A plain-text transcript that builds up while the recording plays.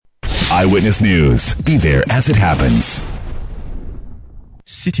Eyewitness News. Be there as it happens.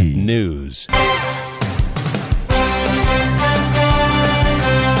 City News.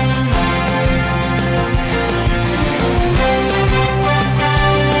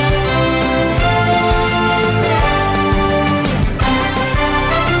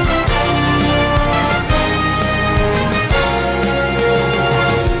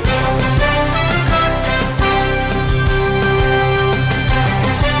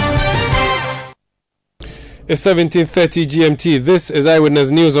 It's 17:30 GMT. This is Eyewitness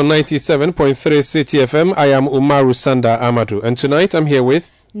News on 97.3 City FM. I am Umaru, Sanda, Amadu, and tonight I'm here with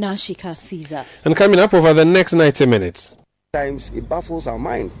Nashika Caesar. And coming up over the next 90 minutes. Sometimes it baffles our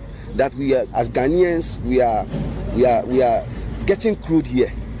mind that we are, as Ghanaians, we are getting crude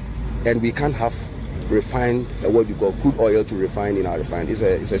here, and we can't have refined what we call crude oil to refine in our refinery.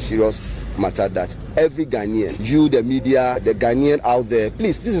 It's a serious matter that every Ghanaian, you, the media, the Ghanaian out there,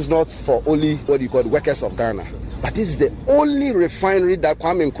 please, this is not for only what you call workers of Ghana, but this is the only refinery that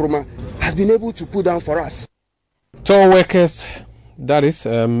Kwame Nkrumah has been able to put down for us. Toll workers, that is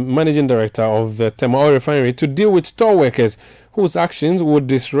managing director of the Tema Oil Refinery, to deal with toll workers whose actions would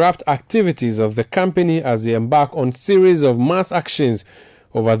disrupt activities of the company as they embark on series of mass actions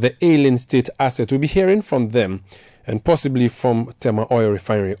over the ailing state asset. We'll be hearing from them and possibly from Tema Oil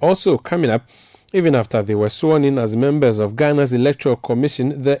Refinery. Also coming up, even after they were sworn in as members of Ghana's Electoral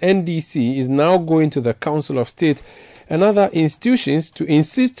Commission, the NDC is now going to the Council of State and other institutions to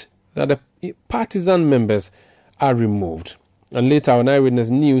insist that the partisan members are removed. And later on Eyewitness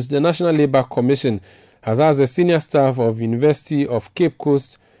News, the National Labour Commission has asked the senior staff of University of Cape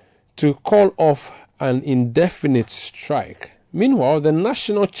Coast to call off an indefinite strike. Meanwhile, the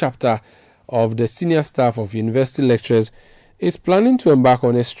national chapter of the senior staff of university lecturers is planning to embark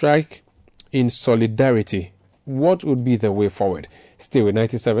on a strike in solidarity. What would be the way forward? Stay with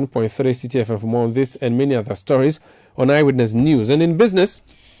 97.3 City FM for more on this and many other stories on Eyewitness News. And in business,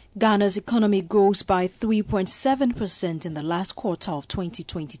 Ghana's economy grows by 3.7% in the last quarter of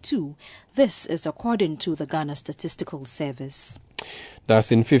 2022. This is according to the Ghana Statistical Service.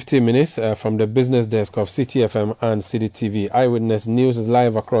 That's in 15 minutes from the business desk of City FM and City TV. Eyewitness News is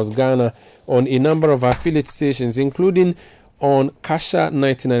live across Ghana on a number of affiliate stations, including on Kasha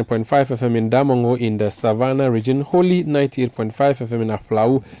 99.5 FM in Damongo in the Savannah region, Holy 98.5 FM in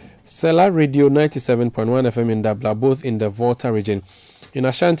Aflau, Sela Radio 97.1 FM in Dabla, both in the Volta region. In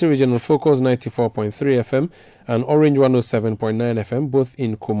Ashanti region on Focus 94.3 FM and Orange 107.9 FM, both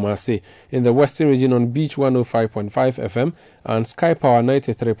in Kumasi. In the Western region on Beach 105.5 FM and Sky Power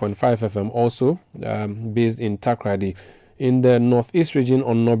 93.5 FM, also based in Takrady. In the Northeast region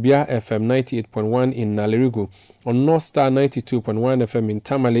on Nobia FM 98.1 in Nalerigu, on North Star 92.1 FM in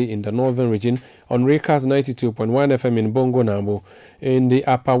Tamale in the Northern region, on Rekas 92.1 FM in Bongo Nambo, in the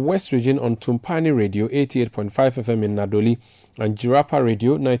Upper West region on Tumpani Radio 88.5 FM in Nadoli, and Jirapa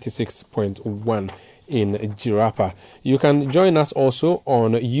Radio 96.1 in Jirapa. You can join us also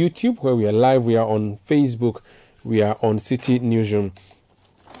on YouTube, where we are live. We are on Facebook. We are on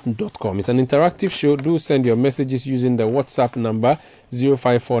citynewsroom.com. It's an interactive show. Do send your messages using the WhatsApp number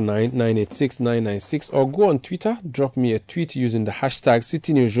 0549-986-996, or go on Twitter, drop me a tweet using the hashtag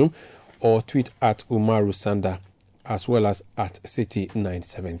CityNewsroom, or tweet at Umaru Sanda, as well as at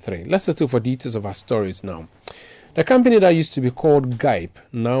City973. Let's settle for details of our stories now. The company that used to be called GAIP,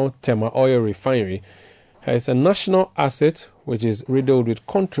 now Tema Oil Refinery, has a national asset which is riddled with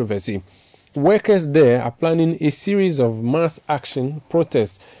controversy. Workers there are planning a series of mass action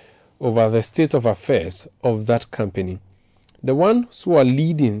protests over the state of affairs of that company. The ones who are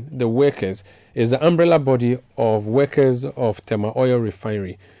leading the workers is the umbrella body of workers of Tema Oil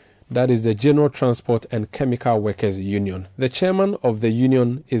Refinery. That is the General Transport and Chemical Workers Union. The chairman of the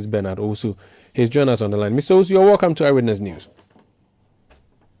union is Bernard Osu. He's joined us on the line. Mr. Osu, you're welcome to Eyewitness News.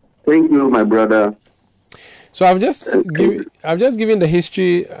 Thank you, my brother. So I've just given the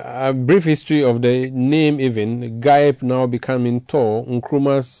history, a brief history of the name even, GAIP now becoming TOR,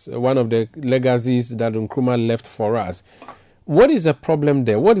 Nkrumah's, one of the legacies that Nkrumah left for us. What is the problem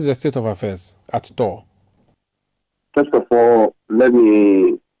there? What is the state of affairs at TOR? First of all, let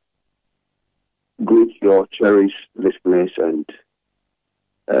me greet your cherished listeners and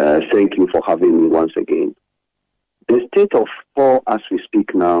thank you for having me once again. The state of TOR as we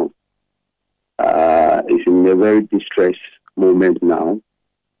speak now is in a very distressed moment now.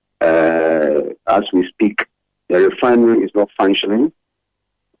 As we speak, the refinery is not functioning.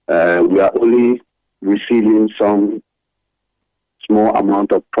 We are only receiving some small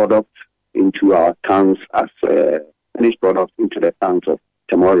amount of product into our tanks as finished product into the tanks of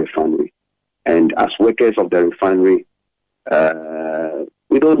Tema Oil Refinery. And as workers of the refinery,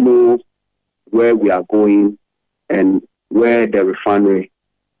 We don't know where we are going and where the refinery,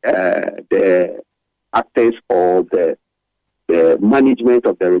 the actors or the management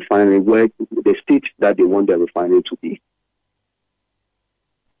of the refinery, where the state that they want the refinery to be.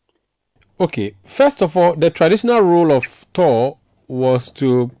 Okay, first of all, the traditional role of TOR was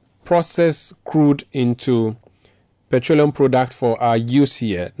to process crude into petroleum products for our use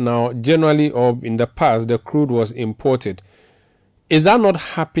here. Now, generally, or in the past, the crude was imported. Is that not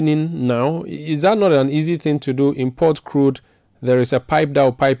happening now? Is that not an easy thing to do? Import crude, there is a pipe that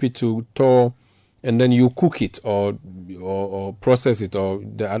will pipe it to TOR, and then you cook it or process it or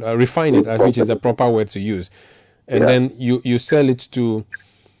refine it, which is the proper word to use. And then you sell it to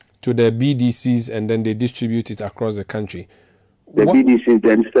the BDCs, and then they distribute it across the country. The BDCs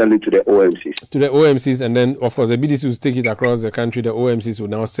then sell it to the OMCs. To the OMCs, and then, of course, the BDCs will take it across the country. The OMCs will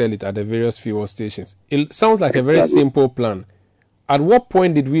now sell it at the various fuel stations. It sounds like a very simple plan. At what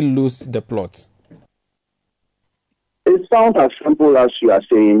point did we lose the plot? It sounds as simple as you are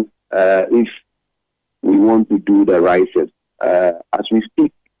saying, if we want to do the right thing. As we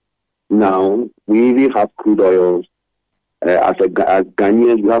speak now, we even have crude oil. As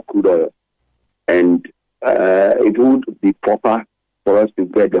Ghanaians, we have crude oil. And it would be proper for us to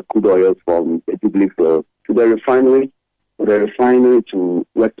get the crude oil from the Jubilee field to the refinery, for the refinery to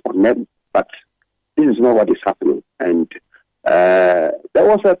work on them. But this is not what is happening. And there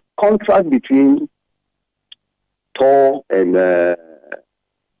was a contract between TOR and a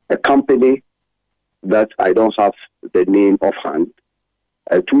company that I don't have the name offhand.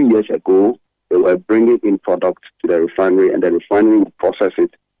 2 years ago, they were bringing in products to the refinery, and the refinery would process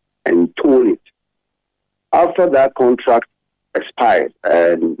it and toll it. After that contract expired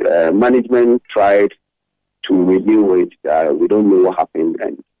and management tried to renew it, we don't know what happened,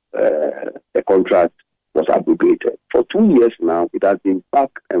 and the contract was abrogated. For 2 years now, it has been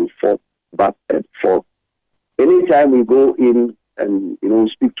back and forth. Anytime we go in and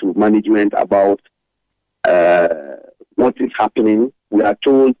speak to management about what is happening, we are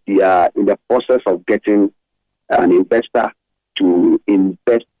told they are in the process of getting an investor to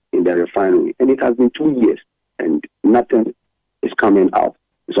invest in the refinery. And it has been 2 years and nothing is coming out.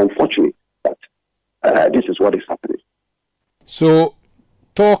 It's unfortunate, but this is what is happening. So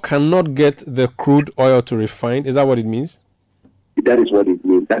TOR cannot get the crude oil to refine. Is that what it means? That is what it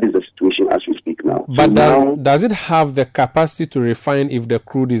means. That is the situation as we speak now. But does it have the capacity to refine if the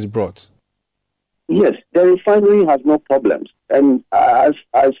crude is brought? Yes, the refinery has no problems. And as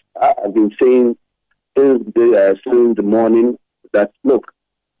I've been saying since the morning, that look,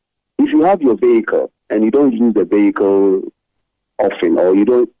 if you have your vehicle and you don't use the vehicle often, or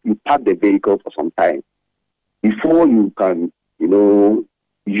you park the vehicle for some time, before you can,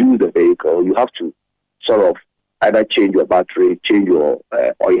 use the vehicle, you have to sort of either change your battery, change your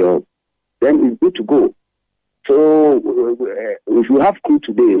oil, then it's good to go. So if you have crude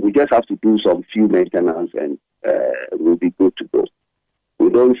today, we just have to do some few maintenance and we'll be good to go. We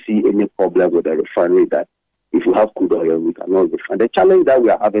don't see any problem with the refinery that if you have crude oil, we cannot refine. The challenge that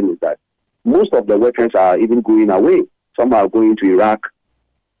we are having is that most of the workers are even going away. Some are going to Iraq,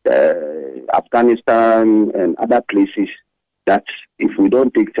 Afghanistan, and other places that if we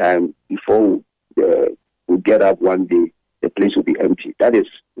don't take time before we get up one day, the place will be empty. That is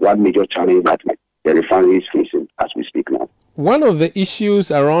one major challenge that the refinery is facing as we speak now. One of the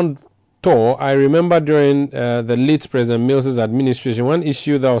issues around TOR, I remember during the late President Mills's administration, one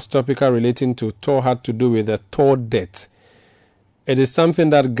issue that was topical relating to TOR had to do with the TOR debt. It is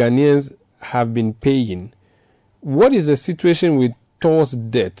something that Ghanaians have been paying. What is the situation with TOR's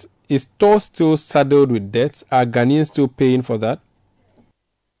debt? Is TOR still saddled with debts? Are Ghanaians still paying for that?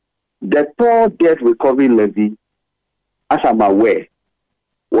 The TOR debt recovery levy, as I'm aware,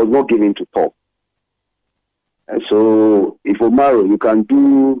 was not given to TOR. So, if Umaru, you can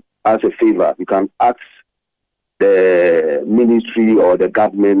do us a favor, you can ask the ministry or the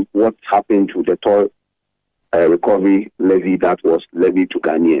government what happened to the TOR recovery levy that was levied to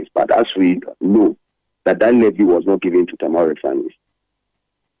Ghanaians. But as we know, that levy was not given to Tamar refineries.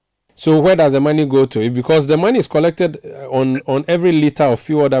 So where does the money go to? Because the money is collected on every liter of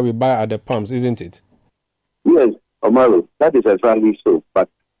fuel that we buy at the pumps, isn't it? Yes, Umaru, that is exactly so. But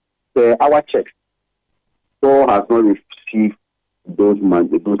our checks, TOR has not received those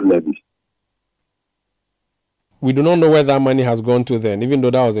levies. We do not know where that money has gone to then, even though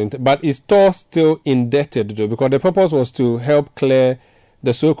that was but is TOR still indebted though? Because the purpose was to help clear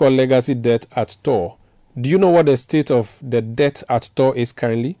the so-called legacy debt at TOR. Do you know what the state of the debt at TOR is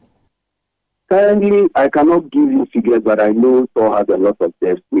currently? Currently, I cannot give you figures, but I know TOR has a lot of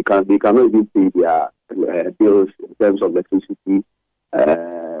debt. They cannot even pay their bills in terms of electricity,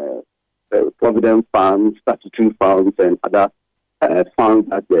 provident funds, statutory funds, and other funds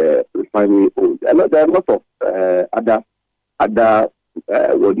that the refinery owns. There are a lot of other debt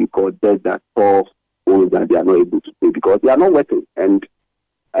that Tor owns that they are not able to pay because they are not working. And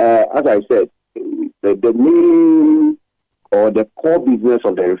as I said, the main or the core business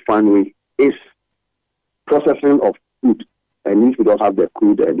of the refinery is processing of crude. And if you don't have the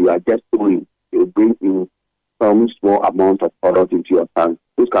crude and you are just owing, you bring in some small amount of product into your tank.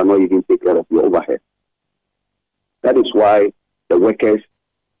 This cannot even take care of your overhead. That is why the workers,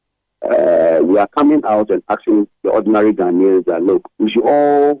 we are coming out and asking the ordinary Ghanaians that, look, we should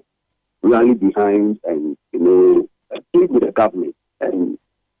all rally behind and, plead with the government. And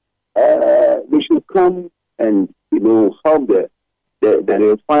they should come and, help the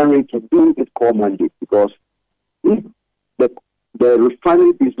refinery to do its core mandate. Because if the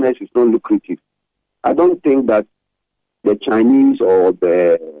refinery business is not lucrative, I don't think that the Chinese or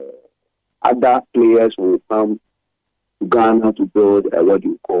the other players will come to Ghana to build a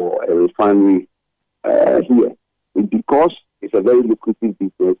refinery here. Because it's a very lucrative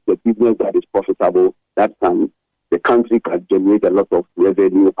business, the business that is profitable, the country can generate a lot of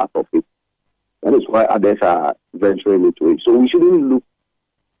revenue out of it. That is why others are venturing into it. So we shouldn't look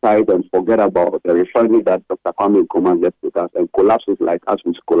aside and forget about the refinery that Dr. Kwame Nkrumah left with us and collapses like us,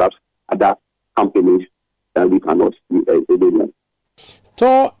 which collapse other companies that we cannot see anymore.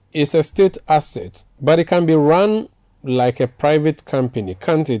 Tor is a state asset, but it can be run like a private company,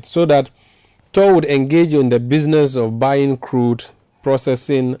 can't it? So that Tor would engage in the business of buying crude,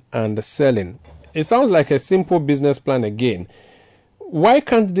 processing, and selling. It sounds like a simple business plan again. Why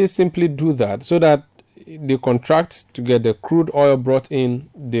can't they simply do that so that they contract to get the crude oil brought in,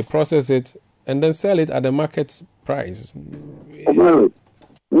 they process it, and then sell it at the market price? Umaru,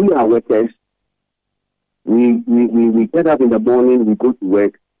 we are workers. We get up in the morning, we go to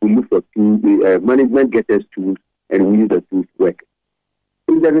work, we look for tools, management gets us tools, and we use the tools to work.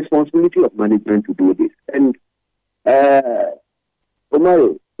 It's the responsibility of management to do this. And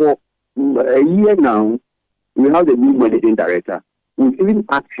Umaru, for a year now, we have the new managing director. We've even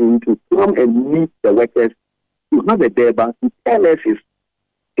asked him to come and meet the workers, to have a deba, to tell us his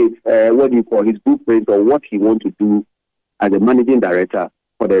blueprint or what he wants to do as a managing director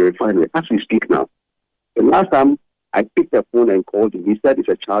for the refinery as we speak now. The last time I picked the phone and called him, he said it's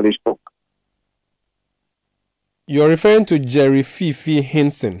a childish talk. You're referring to Jerry Fifi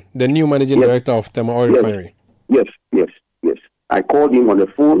Hinson, the new managing director of Tema Oil Refinery. Yes. I called him on the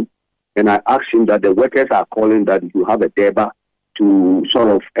phone and I asked him that the workers are calling that you have a deba to sort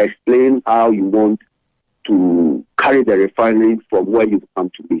of explain how you want to carry the refinery from where you've come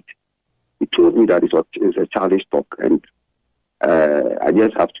to meet. He told me that it's a childish talk, and I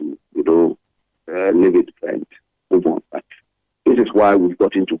just have to, leave it and move on. But this is why we've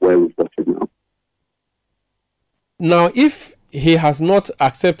gotten to where we've gotten now. Now, if he has not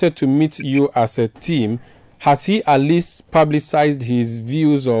accepted to meet you as a team, has he at least publicized his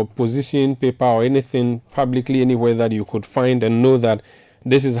views or position paper or anything publicly anywhere that you could find and know that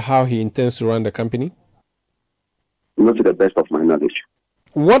this is how he intends to run the company? Not to the best of my knowledge.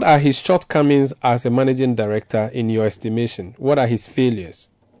 What are his shortcomings as a managing director in your estimation? What are his failures?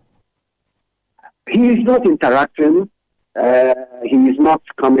 He is not interacting. He is not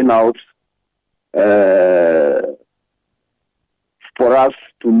coming out for us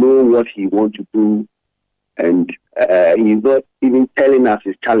to know what he wants to do. And he's not even telling us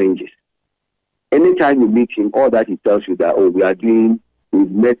his challenges. Anytime you meet him, all that he tells you that,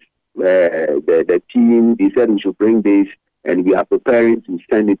 we've met the team, he said we should bring this, and we are preparing to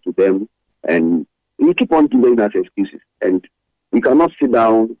send it to them. And we keep on doing us excuses. And we cannot sit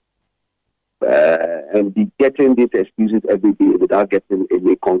down and be getting these excuses every day without getting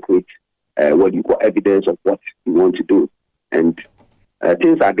any concrete, evidence of what we want to do. And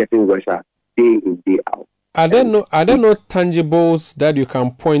things are getting worse day in, day out. Are there no tangibles that you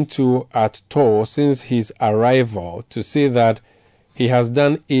can point to at Tor since his arrival to say that he has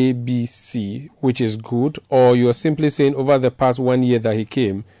done A, B, C, which is good, or you're simply saying over the past 1 year that he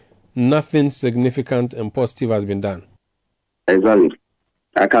came, nothing significant and positive has been done? Exactly.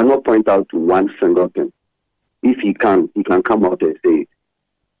 I cannot point out to one single thing. If he can come out and say it.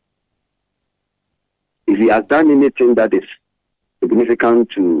 If he has done anything that is significant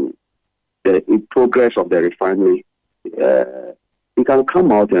to the progress of the refinery, he can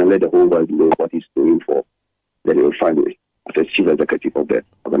come out and let the whole world know what he's doing for the refinery as a chief executive of the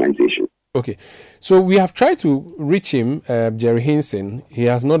organization. Okay. So we have tried to reach him, Jerry Hinson. He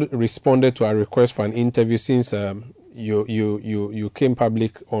has not responded to our request for an interview since you came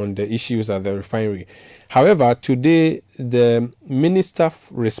public on the issues at the refinery. However, today the minister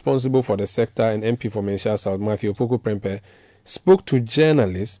responsible for the sector and MP for Menchia South, Matthew Opoku Prempeh, spoke to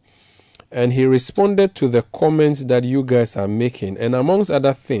journalists, and he responded to the comments that you guys are making. And amongst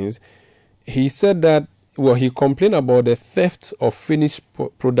other things, he said that, well, he complained about the theft of finished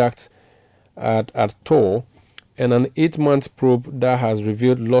products at Tor, and an 8-month probe that has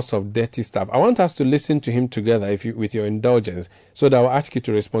revealed lots of dirty stuff. I want us to listen to him together, with your indulgence, so that I'll ask you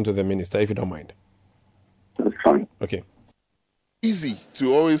to respond to the minister, if you don't mind. That's fine. Okay. Easy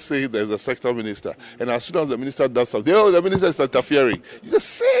to always say there's a sector minister, and as soon as the minister does something, the minister is interfering. The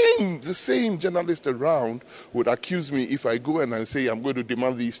same journalist around would accuse me if I go and I say I'm going to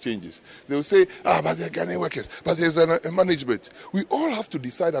demand these changes. They will say, but they're Ghanaian workers, but there's a management. We all have to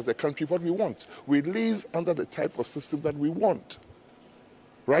decide as a country what we want. We live under the type of system that we want,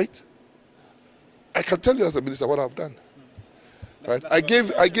 right? I can tell you as a minister what I've done. Right? I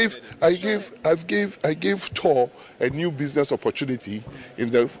gave Tor a new business opportunity in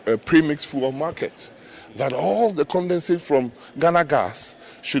the premix fuel market. That all the condensate from Ghana gas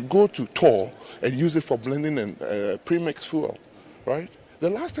should go to Tor and use it for blending and premix fuel. Right? The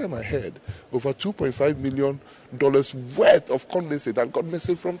last time I heard, over $2.5 million worth of condensate that got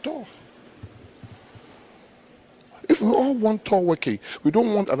missing from Tor. If we all want Tor working, we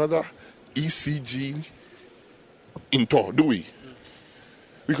don't want another ECG in Tor, do we?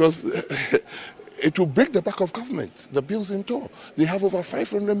 Because it will break the back of government, the bills in Tor. They have over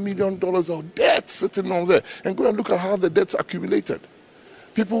 $500 million of debt sitting on there. And go and look at how the debt's accumulated.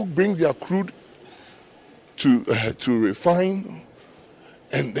 People bring their crude to refine,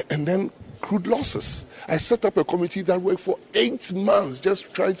 and then crude losses. I set up a committee that worked for 8 months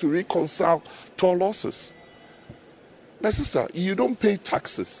just trying to reconcile Tor losses. My sister, you don't pay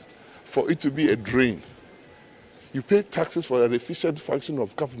taxes for it to be a drain. You pay taxes for an efficient function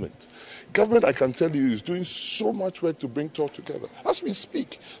of government. Government, I can tell you, is doing so much work to bring Tor together. As we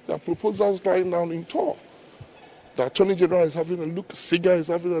speak, there are proposals lying down in Tor. The Attorney General is having a look, SIGA is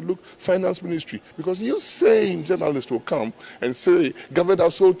having a look, Finance Ministry. Because you same journalists will come and say, government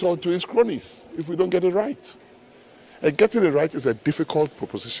has sold Tor to its cronies if we don't get it right. And getting it right is a difficult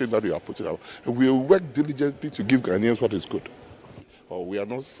proposition that we are putting out. And we will work diligently to give Ghanaians what is good. We are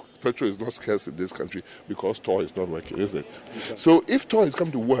not, petrol is not scarce in this country because Tor is not working, is it? Okay. So if Tor is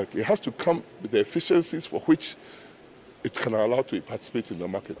come to work, it has to come with the efficiencies for which it can allow to participate in the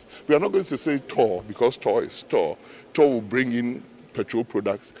market. We are not going to say Tor because Tor is Tor. Tor will bring in petrol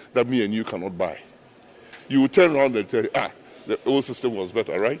products that me and you cannot buy. You will turn around and tell, the old system was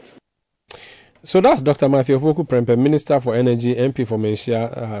better, right? So that's Dr. Matthew Opoku Prempeh, Minister for Energy, MP for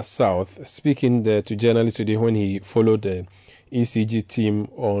Menchia South, speaking to journalists today when he followed the ECG team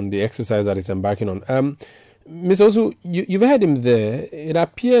on the exercise that is embarking on. Ms. Osu, you've heard him there. It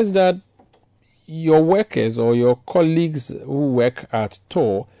appears that your workers or your colleagues who work at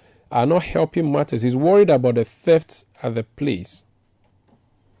Tor are not helping matters. He's worried about the thefts at the place.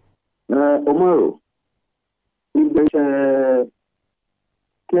 Umaru, if there's a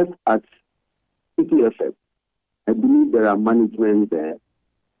theft at CTFM, I believe there are management there,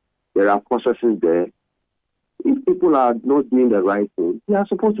 there are processes there. If people are not doing the right thing, they are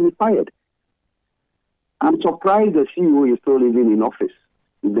supposed to be fired. I'm surprised the CEO is still living in office.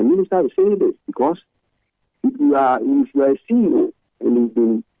 If the minister is saying this, because if you are a CEO and you've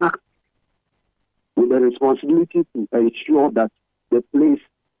been tasked with the responsibility to ensure that the place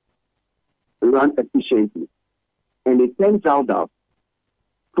runs efficiently, and it turns out that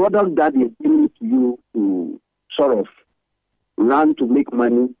product that is given to you to sort of run to make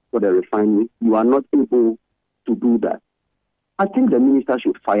money for the refinery, you are not able to do that. I think the minister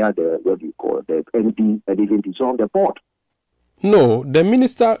should fire the MD and even dissolve the board. No, the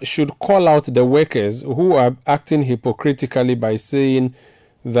minister should call out the workers who are acting hypocritically by saying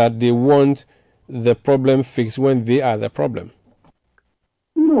that they want the problem fixed when they are the problem.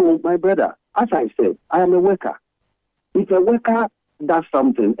 No, my brother, as I said, I am a worker. If a worker does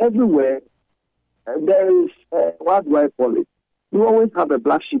something, everywhere there is, what do I call it? You always have a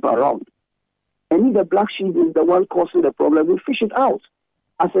black sheep around. And if the black sheep is the one causing the problem, we fish it out.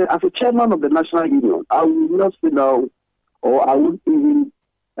 As a chairman of the National Union, I will not sit down or I would even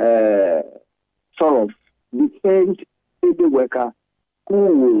sort of defend any worker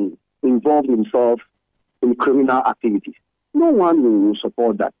who will involve himself in criminal activities. No one will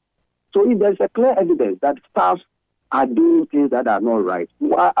support that. So if there's a clear evidence that staff are doing things that are not right,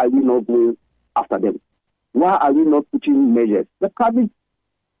 why are we not going after them? Why are we not putting measures? The private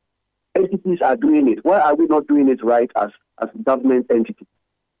entities are doing it. Why are we not doing it right as government entities?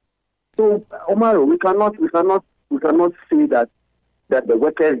 So, Umaru, we cannot say that the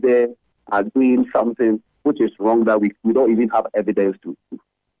workers there are doing something which is wrong that we don't even have evidence to.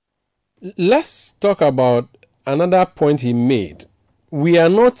 Let's talk about another point he made. We are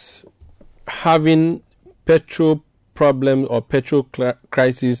not having petrol problem or petrol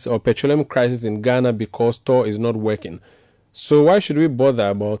crisis or petroleum crisis in Ghana because TOR is not working. So why should we bother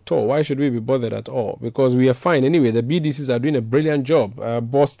about TOR? Why should we be bothered at all? Because we are fine anyway. The BDCs are doing a brilliant job. Our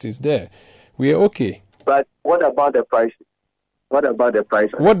boss is there. We are okay. But what about the prices? What about the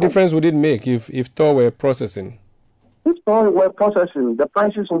price? What difference would it make if TOR were processing? If TOR were processing, the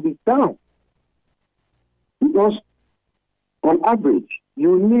prices will be down. Because on average,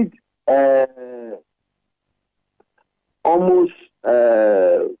 you need almost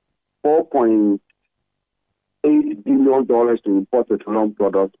 $4.8 billion to import petroleum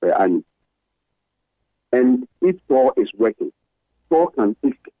products per annum. And if TOR is working, TOR can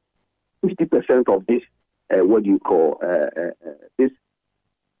take 50% of this, this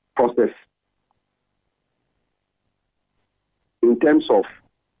process in terms of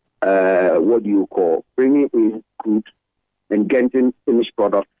bringing in crude and getting finished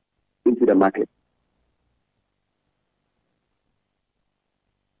products into the market.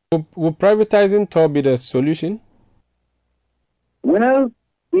 Will privatizing TOR be the solution? Well,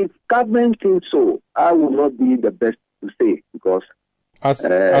 if government thinks so, I will not be the best to say, because as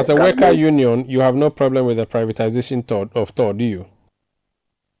a worker union, you have no problem with the privatization of TOR, do you?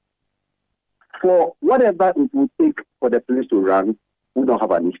 For whatever it will take for the place to run, we don't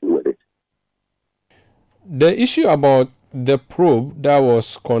have an issue with it. The issue about the probe that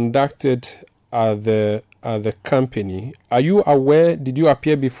was conducted at the company, are you aware, did you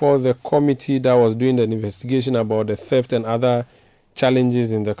appear before the committee that was doing the investigation about the theft and other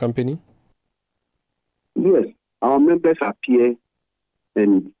challenges in the company? Yes, our members appear,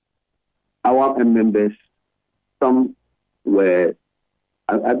 and our members, some were,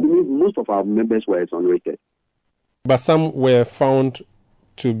 I believe most of our members were exonerated. But some were found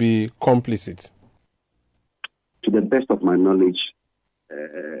to be complicit? To the best of my knowledge,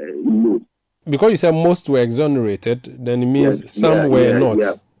 no. Because you said most were exonerated, then it means some were not.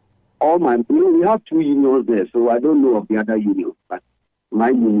 Yeah. We have two unions there, so I don't know of the other unions. But my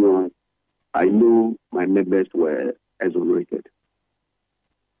union, I know my members were exonerated.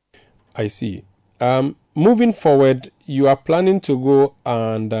 I see. Moving forward, you are planning to go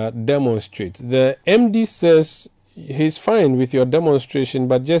and demonstrate. The MD says he's fine with your demonstration,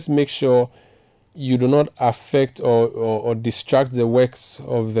 but just make sure you do not affect or distract the works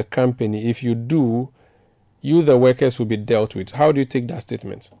of the company. If you do, you, the workers, will be dealt with. How do you take that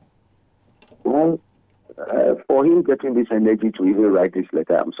statement? Well, for him getting this energy to even write this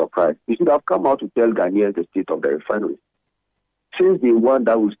letter, I'm surprised. He should have come out to tell Ghanaians the state of the refinery. Since the one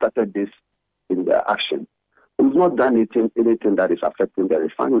that we started this in the action, we've not done anything that is affecting the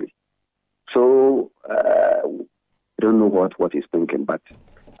refinery. So, I don't know what he's thinking, but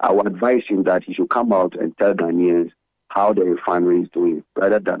I would advise him that he should come out and tell Ghanaians how the refinery is doing,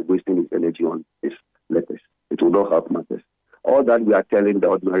 rather than wasting his energy on his letters. It will not help matters. All that we are telling the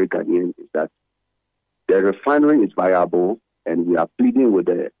ordinary Ghanaians is that the refinery is viable, and we are pleading with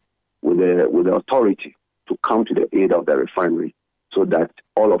the authority to come to the aid of the refinery, so that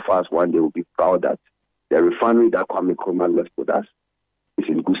all of us one day will be proud that the refinery that Kwame Nkrumah left with us is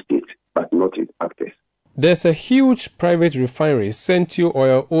in good state, but not in practice. There's a huge private refinery, Central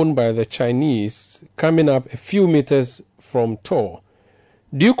Oil, owned by the Chinese, coming up a few meters from TOR.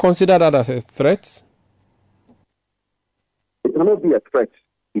 Do you consider that as a threat? It cannot be a threat,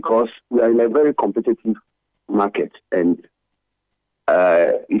 because we are in a very competitive market, and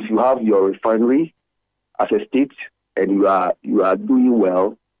if you have your refinery as a state and you are doing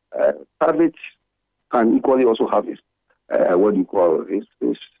well, private can equally also have its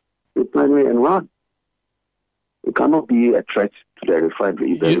refinery and run. It cannot be a threat to the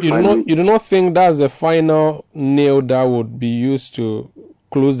refinery. You do not think that's the final nail that would be used to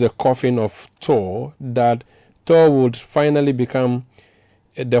close the coffin of TOR, that TOR would finally become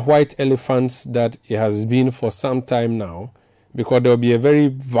the white elephant that it has been for some time now, because there will be a very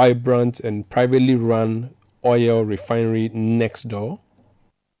vibrant and privately run oil refinery next door?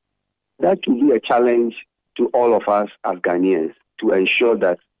 That will be a challenge to all of us as Ghanaians, to ensure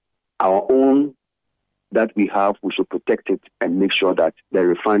that our own that we have, we should protect it and make sure that the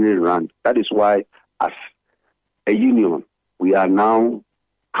refinery runs. That is why, as a union, we are now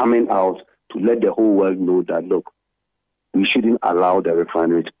coming out to let the whole world know that, look, we shouldn't allow the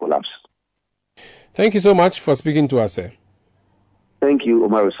refinery to collapse. Thank you so much for speaking to us, sir. Thank you,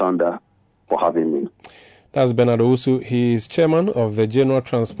 Umaru Sanda, for having me. That's Bernard Owusu. He is chairman of the General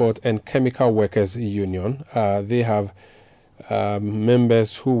Transport and Chemical Workers Union. They have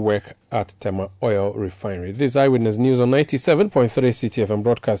members who work at Tema Oil Refinery. This is Eyewitness News on 97.3 CTFM,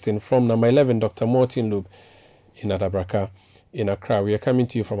 broadcasting from number 11 Dr. Martin Loop in Adabraka in Accra. We are coming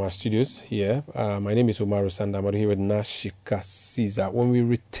to you from our studios here. My name is Umaru Sanda. Amadu here with Nashika Caesar. When we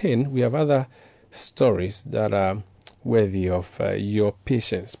return, we have other stories that are worthy of your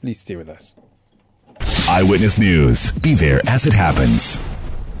patience. Please stay with us. Eyewitness News. Be there as it happens.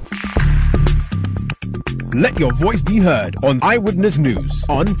 Let your voice be heard on Eyewitness News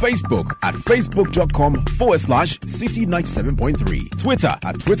on Facebook at facebook.com/City97.3, Twitter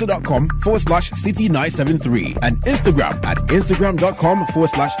at twitter.com/City973, and Instagram at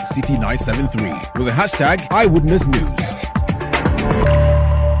instagram.com/City973 with the hashtag Eyewitness News.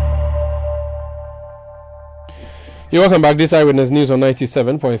 You're welcome back. This Eyewitness News on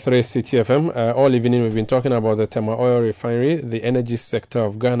 97.3 CTFM. All evening we've been talking about the Tema Oil Refinery, the energy sector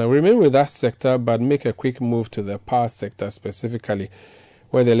of Ghana. We remain with that sector, but make a quick move to the power sector specifically,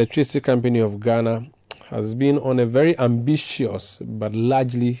 where the Electricity Company of Ghana has been on a very ambitious but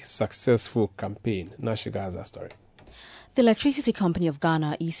largely successful campaign. Nashika has a story. The Electricity Company of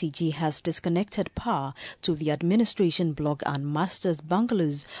Ghana, ECG, has disconnected power to the administration block and master's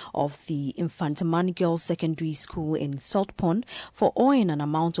bungalows of the Infantiman Girls Secondary School in Salt Pond for owing an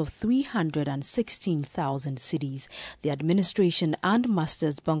amount of 316,000 cedis. The administration and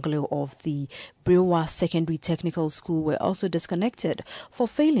master's bungalow of the Brewa Secondary Technical School were also disconnected for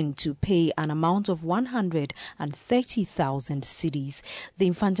failing to pay an amount of 130,000 cedis. The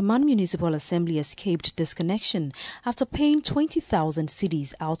Infantiman Municipal Assembly escaped disconnection after paying 20,000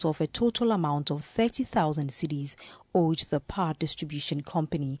 cedis out of a total amount of 30,000 cedis owed the power distribution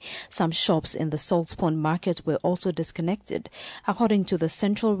company. Some shops in the Salt Pond market were also disconnected. According to the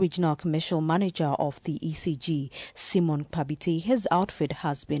Central Regional Commercial Manager of the ECG, Simon Pabite, his outfit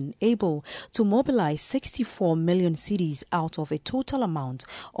has been able to mobilize 64 million cedis out of a total amount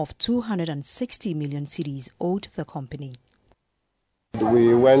of 260 million cedis owed the company.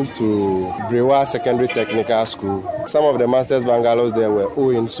 We went to Brewa Secondary Technical School. Some of the master's bungalows there were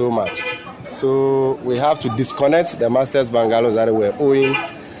owing so much. So we have to disconnect the master's bungalows that were owing.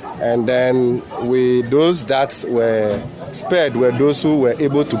 And then those that were spared were those who were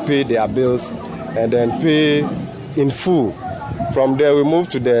able to pay their bills and then pay in full. From there we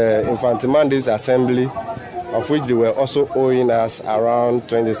moved to the Infantiman's Assembly, of which they were also owing us around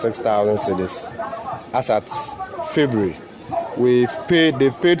 26,000 cedis. As at February. They've paid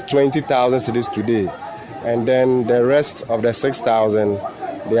 20,000 cedis today, and then the rest of the 6,000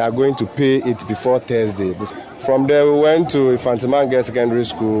 they are going to pay it before Thursday. From there we went to Infantiman Girls Secondary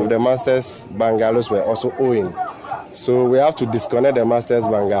School. The master's bungalows were also owing, so we have to disconnect the master's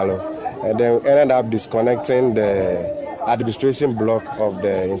bungalow, and then we ended up disconnecting the administration block of the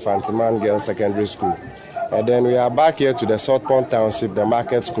Infantiman Girls Secondary School. And then we are back here to the Salt Pond Township, the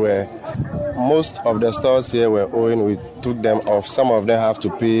market square. Most of the stores here were owing. We took them off. Some of them have to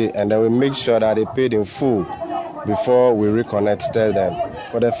pay, and then we make sure that they paid in full before we reconnected them.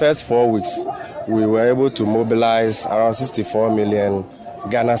 For the first 4 weeks, we were able to mobilize around 64 million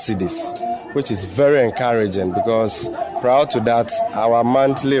Ghana cedis, which is very encouraging because prior to that, our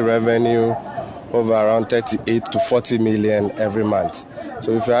monthly revenue over around 38 to 40 million every month.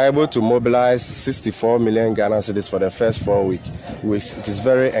 So if you are able to mobilize 64 million Ghana cedis for the first 4 weeks, it is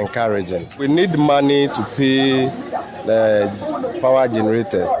very encouraging. We need money to pay the power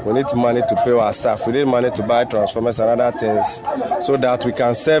generators. We need money to pay our staff. We need money to buy transformers and other things so that we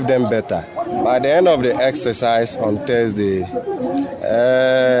can serve them better. By the end of the exercise on Thursday,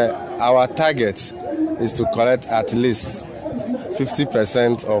 our target is to collect at least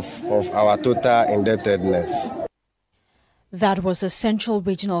 50% of our total indebtedness. That was the Central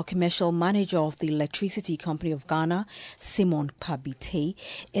Regional Commercial Manager of the Electricity Company of Ghana, Simon Pabite.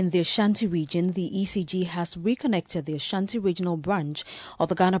 In the Ashanti region, the ECG has reconnected the Ashanti Regional Branch of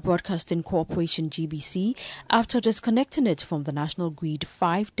the Ghana Broadcasting Corporation, GBC, after disconnecting it from the national grid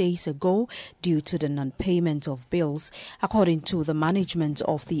 5 days ago due to the non-payment of bills. According to the management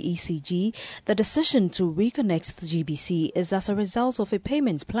of the ECG, the decision to reconnect the GBC is as a result of a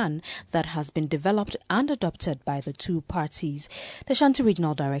payment plan that has been developed and adopted by the two parties. The Ashanti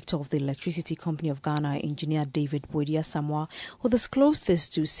Regional Director of the Electricity Company of Ghana, Engineer David Bodia Samoa, who disclosed this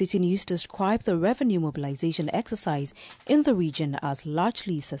to City News, described the revenue mobilization exercise in the region as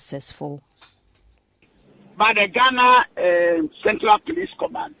largely successful. But the Ghana Central Police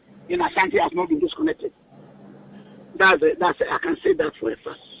Command in Ashanti has not been disconnected. That's I can say that for a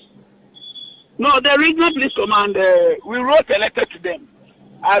fact. No, the Regional Police Command, we wrote a letter to them.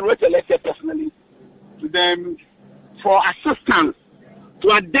 I wrote a letter personally to them for assistance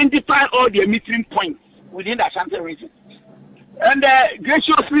to identify all the meeting points within the Ashanti region. And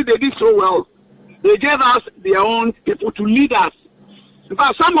graciously, they did so well. They gave us their own people to lead us. In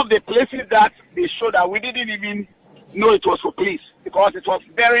fact, some of the places that they showed that we didn't even know it was for police because it was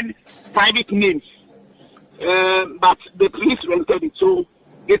bearing private names. But the police rented it. So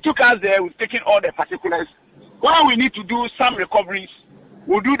they took us there. We've taken all the particulars. While we need to do some recoveries,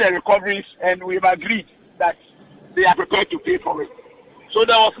 we'll do the recoveries, and we've agreed that they are prepared to pay for it. So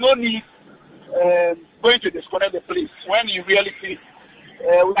there was no need going to disconnect the police when you really see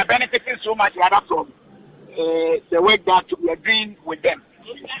we are benefiting so much rather from the work that we are doing with them.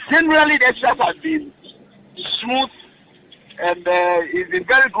 Generally, the exercise has been smooth and it's been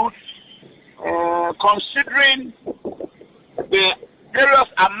very good considering the various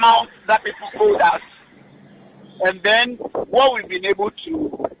amounts that people owed us, and then what we've been able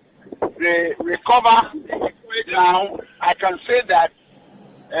to recover now. I can say that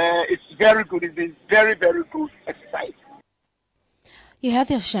it's very good. It's been very, very good exercise. You had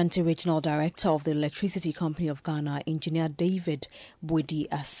the Ashanti Regional Director of the Electricity Company of Ghana, Engineer David Bwedi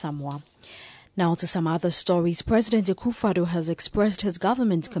Asamoah. Now to some other stories. President Akufo-Addo has expressed his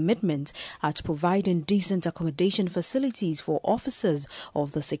government's commitment at providing decent accommodation facilities for officers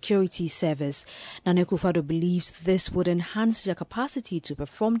of the security service. Nana Akufo-Addo believes this would enhance their capacity to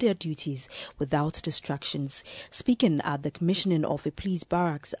perform their duties without distractions. Speaking at the commissioning of a police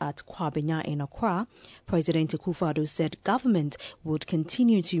barracks at Kwabenya in Accra, President Akufo-Addo said government would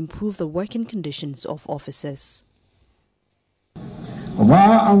continue to improve the working conditions of officers. Of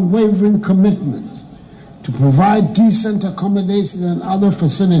our unwavering commitment to provide decent accommodation and other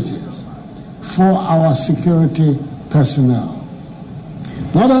facilities for our security personnel.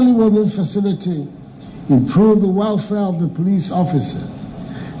 Not only will this facility improve the welfare of the police officers,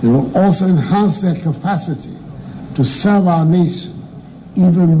 it will also enhance their capacity to serve our nation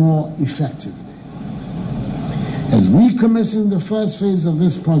even more effectively. As we commission the first phase of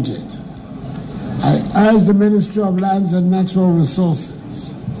this project, I urge the Ministry of Lands and Natural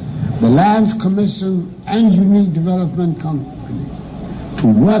Resources, the Lands Commission and Unique Development Company to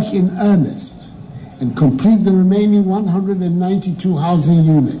work in earnest and complete the remaining 192 housing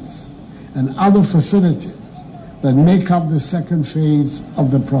units and other facilities that make up the second phase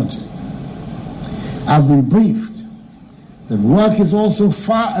of the project. I've been briefed that work is also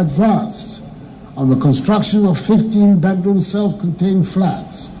far advanced on the construction of 15-bedroom self-contained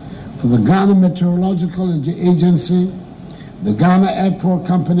flats for the Ghana Meteorological Agency, the Ghana Airport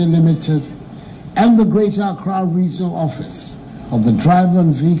Company Limited, and the Greater Accra Regional Office of the Driver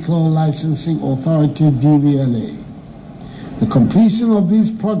and Vehicle Licensing Authority, DVLA. The completion of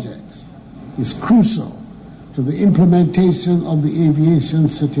these projects is crucial to the implementation of the Aviation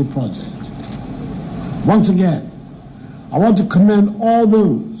City project. Once again, I want to commend all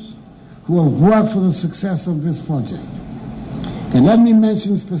those who have worked for the success of this project. And let me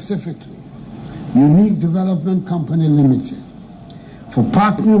mention specifically Unique Development Company Limited for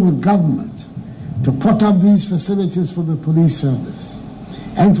partnering with government to put up these facilities for the police service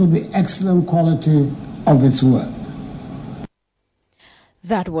and for the excellent quality of its work.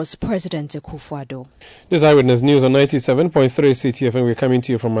 That was President Akufo-Addo. This is Eyewitness News on 97.3 CTFM. We're coming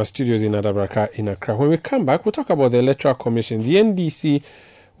to you from our studios in Adabraka in Accra. When we come back, we'll talk about the Electoral Commission. The NDC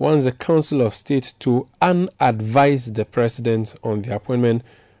wants the Council of State to unadvise the President on the appointment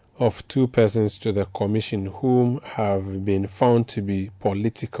of two persons to the Commission whom have been found to be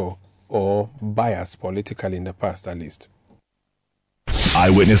political or biased politically in the past, at least.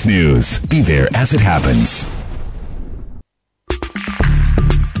 Eyewitness News. Be there as it happens.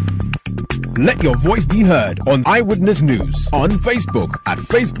 Let your voice be heard on Eyewitness News on Facebook at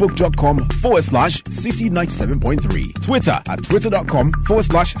facebook.com/City97.3, Twitter at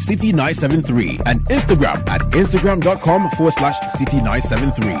twitter.com/City973, and Instagram at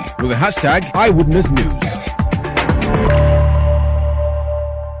instagram.com/City973 with the hashtag Eyewitness News.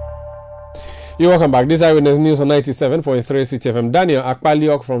 You're welcome back. This is Eyewitness News on 97.3 CTFM. Daniel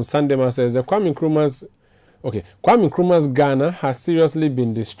Akpaliok from Sanda says the Kwame Nkrumah's Ghana has seriously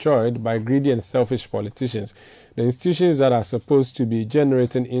been destroyed by greedy and selfish politicians. The institutions that are supposed to be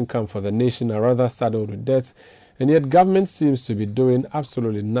generating income for the nation are rather saddled with debts, and yet government seems to be doing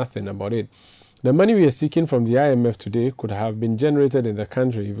absolutely nothing about it. The money we are seeking from the IMF today could have been generated in the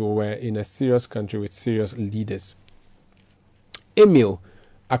country if we were in a serious country with serious leaders. Emil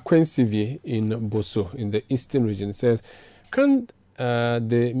Akwensivie in Boso in the eastern region says, can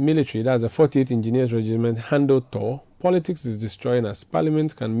the military, that's the 48th Engineers Regiment, handle Tor? Politics is destroying us.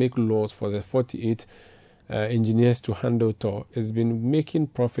 Parliament can make laws for the 48th engineers to handle Tor. It's been making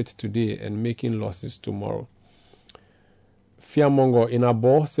profit today and making losses tomorrow. Fiamongo in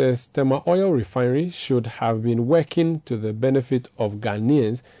Abo says Tema Oil Refinery should have been working to the benefit of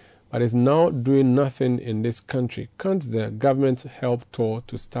Ghanaians, but is now doing nothing in this country. Can't the government help Tor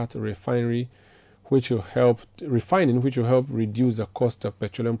to start a refinery which will help reduce the cost of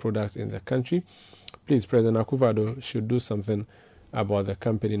petroleum products in the country? Please, President Akufo-Addo should do something about the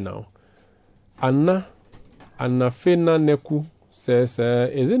company now. Anna Fena Neku says,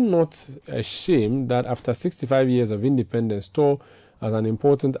 is it not a shame that after 65 years of independence, Tor as an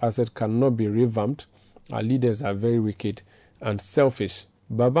important asset cannot be revamped? Our leaders are very wicked and selfish.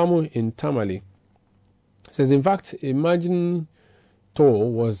 Babamu in Tamale says, in fact, imagine if Tor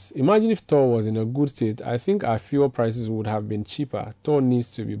was in a good state, I think our fuel prices would have been cheaper. Tor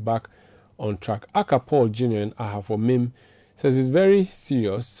needs to be back on track. Aka Paul Jr. in Ahafo says it's a very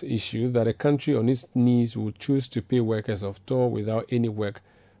serious issue that a country on its knees would choose to pay workers of Tor without any work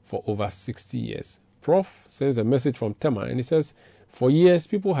for over 60 years. Prof sends a message from Tema and he says, for years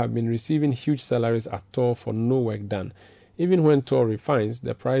people have been receiving huge salaries at Tor for no work done. Even when Tor refines,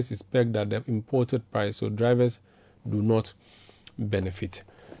 the price is pegged at the imported price, so drivers do not benefit.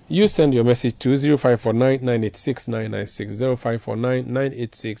 You send your message to 0549 986 996, 0549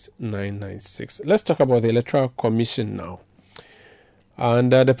 986 996. Let's talk about the Electoral Commission now.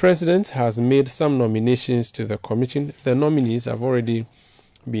 And the President has made some nominations to the Commission. The nominees have already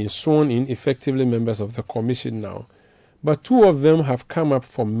been sworn in, effectively members of the Commission now. But two of them have come up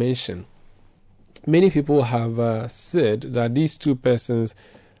for mention. Many people have said that these two persons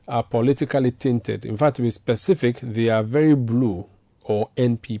are politically tainted. In fact, to be specific, they are very blue or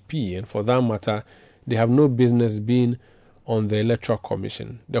NPP, and for that matter, they have no business being on the Electoral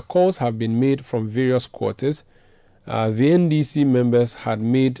Commission. The calls have been made from various quarters. The NDC members had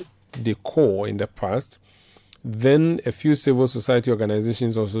made the call in the past. Then a few civil society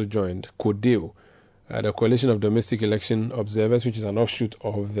organizations also joined, CODEO, the Coalition of Domestic Election Observers, which is an offshoot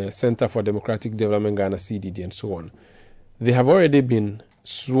of the Center for Democratic Development Ghana, CDD, and so on. They have already been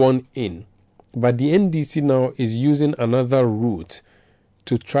sworn in, but the NDC now is using another route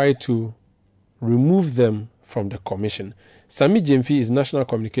to try to remove them from the commission. Sami Jemfi is National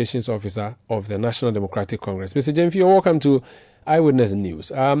Communications Officer of the National Democratic Congress. Mr. Jemfi, you're welcome to Eyewitness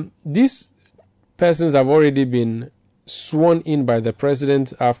News. These persons have already been sworn in by the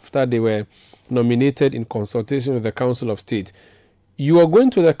President after they were nominated in consultation with the Council of State. You are going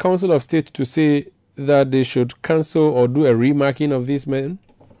to the Council of State to say that they should cancel or do a remarking of these men?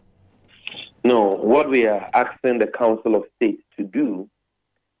 No, what we are asking the Council of State to do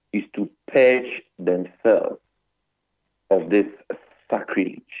is to purge themselves of this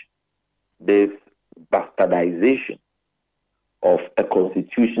sacrilege, this bastardization of a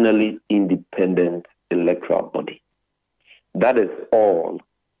constitutionally independent electoral body. That is all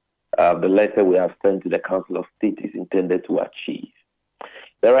the letter we have sent to the Council of State is intended to achieve.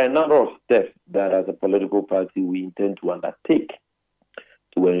 There are a number of steps that as a political party we intend to undertake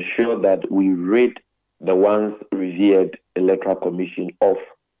to ensure that we rid the once revered Electoral Commission of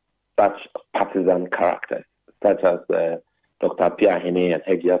such partisan characters, such as Dr. Pia Hene and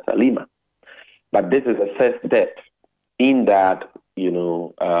Hejia Salima. But this is a first step in that,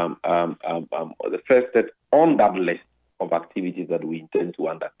 the first step on that list of activities that we intend to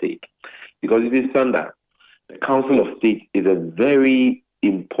undertake. Because it is Sanda, the Council of State is a very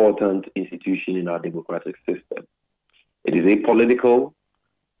important institution in our democratic system. It is apolitical,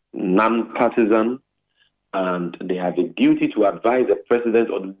 non-partisan, and they have a duty to advise the President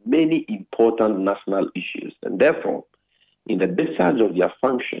on many important national issues. And therefore, in the discharge of their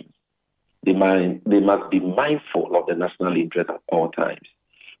functions, they must be mindful of the national interest at all times.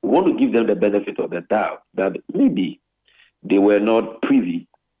 We want to give them the benefit of the doubt that maybe they were not privy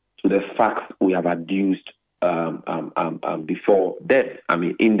to the facts we have adduced before them,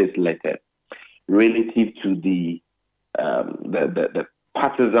 in this letter, relative to the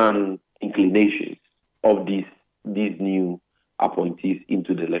partisan inclinations of these new appointees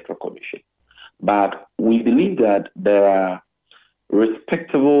into the Electoral Commission. But we believe that there are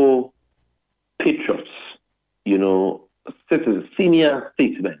respectable patriots, senior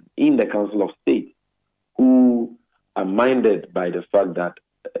statesmen in the Council of State who are minded by the fact that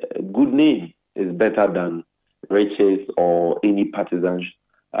a good name is better than riches or any partisan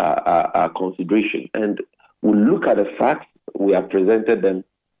consideration. And we look at the facts, we have presented them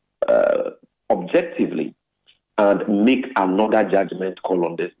objectively, and make another judgment call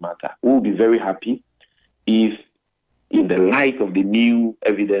on this matter. We will be very happy if, in the light of the new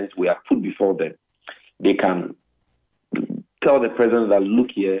evidence we have put before them, they can tell the President that,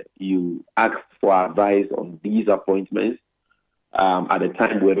 look here, you asked for advice on these appointments. At the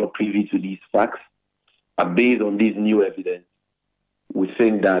time, we were not privy to these facts. But based on this new evidence, we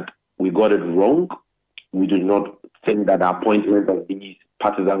think that we got it wrong. We do not think that the appointment of these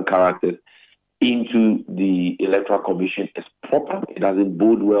partisan characters into the Electoral Commission is proper. It doesn't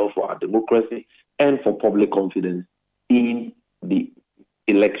bode well for our democracy and for public confidence in the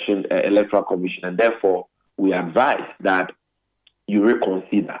Electoral Commission. And therefore, we advise that you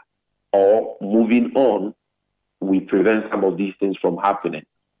reconsider, or moving on, we prevent some of these things from happening.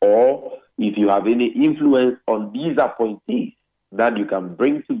 Or if you have any influence on these appointees that you can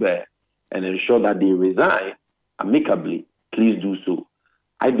bring to bear and ensure that they resign amicably, please do so.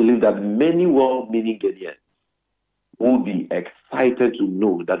 I believe that many well-meaning Ghanaians will be excited to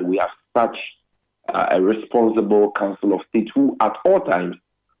know that we have such a responsible Council of State who at all times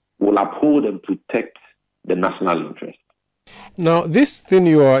will uphold and protect the national interest. Now, this thing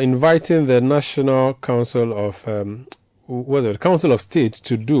you are inviting the National Council of Council of State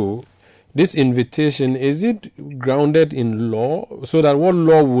to do, this invitation, is it grounded in law? So that what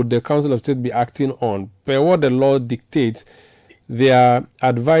law would the Council of State be acting on? Per what the law dictates, their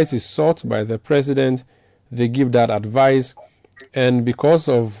advice is sought by the president, they give that advice, and because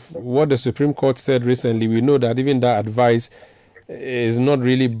of what the Supreme Court said recently, we know that even that advice is not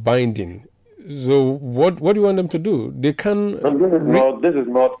really binding. So what do you want them to do? They can... This is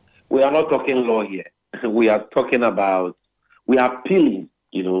not, we are not talking law here. We are talking about, we are appealing,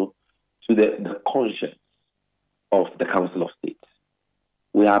 to the conscience of the Council of State.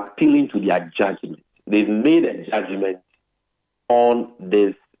 We are appealing to their judgment. They've made a judgment on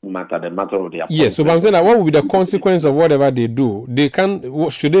this matter, the matter of the appointment. Yes, so I'm saying that what will be the consequence of whatever they do?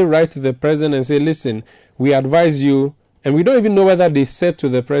 Should they write to the president and say, listen, we advise you, and we don't even know whether they said to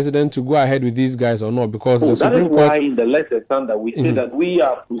the president to go ahead with these guys or not, because the Supreme Court... That is why in the letter, Sanda, we say that we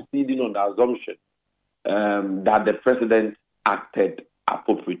are proceeding on the assumption that the president acted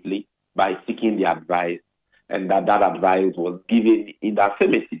appropriately by seeking the advice, and that advice was given in the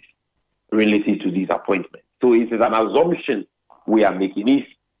affirmative related to these appointments. So it is an assumption we are making. If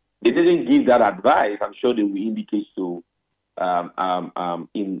they didn't give that advice, I'm sure they will indicate so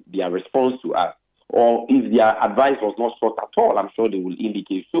in their response to us. Or if their advice was not sought at all, I'm sure they will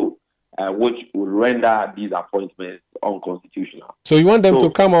indicate so, which will render these appointments unconstitutional. So you want them to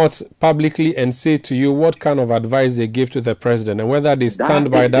come out publicly and say to you what kind of advice they give to the president, and whether they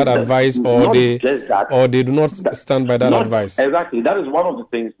stand by that advice or they do not stand by that advice. Exactly. That is one of the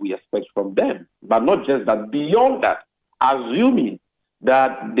things we expect from them. But not just that. Beyond that, assuming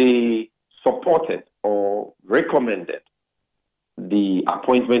that they supported or recommended the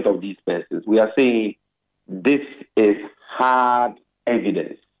appointment of these persons, we are saying this is hard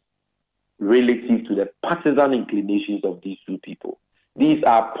evidence relative to the partisan inclinations of these two people. These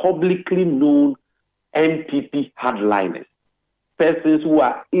are publicly known NPP hardliners, persons who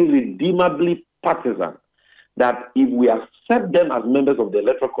are irredeemably partisan, that if we accept them as members of the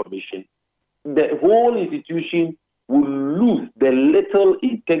Electoral Commission, the whole institution will lose the little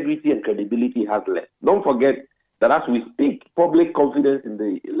integrity and credibility it has left. Don't forget that as we speak, public confidence in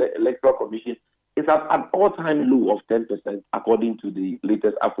the Electoral Commission is at an all-time low of 10%, according to the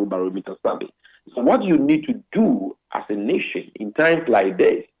latest Afrobarometer survey. So what you need to do as a nation in times like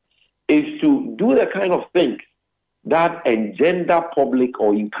this is to do the kind of things that engender public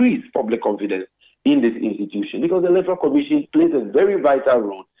or increase public confidence in this institution, because the Electoral Commission plays a very vital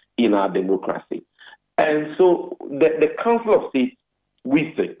role in our democracy. And so the Council of State,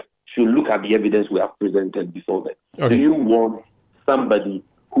 we think, should look at the evidence we have presented before them. Okay. Do you want somebody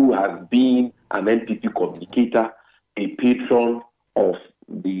who has been an NPP communicator, a patron of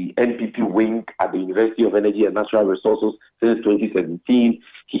the NPP wing at the University of Energy and Natural Resources since 2017?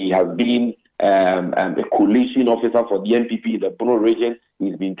 He has been a coalition officer for the NPP in the Bruno region.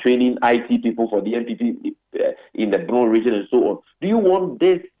 He's been training IT people for the NPP in the Bruno region and so on. Do you want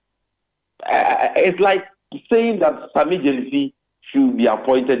this? It's like saying that Sami Jelisi should be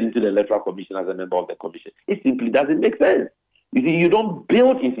appointed into the Electoral Commission as a member of the commission. It simply doesn't make sense. You see, you don't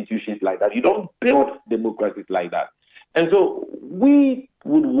build institutions like that. You don't build democracies like that. And so we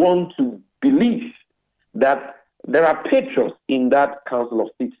would want to believe that there are patrons in that Council of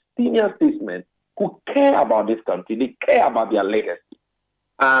State, senior statesmen, who care about this country. They care about their legacy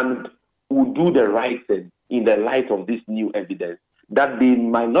and who do the right thing in the light of this new evidence that they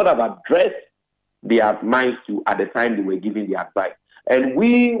might not have addressed their minds to at the time they were giving the advice. And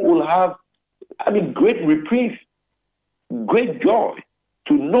we will have, great reprieve, great joy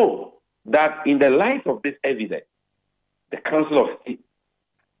to know that in the light of this evidence, the Council of State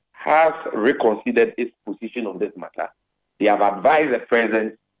has reconsidered its position on this matter. They have advised the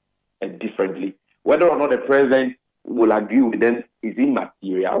President differently. Whether or not the president will agree with them is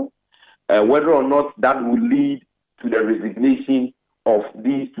immaterial. Whether or not that will lead to the resignation of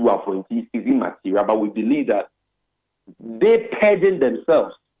these two appointees is immaterial, but we believe that they purging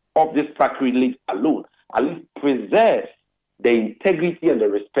themselves of this sacrilege alone at least preserve the integrity and the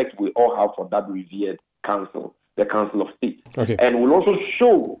respect we all have for that revered council, the Council of State. Okay. And will also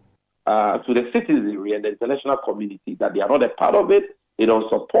show to the citizenry and the international community that they are not a part of it, they don't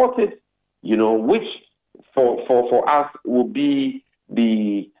support it, which for us will be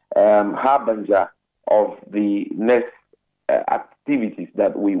the harbinger of the next activities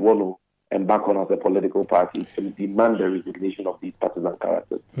that we want to embark on as a political party to demand the resignation of these partisan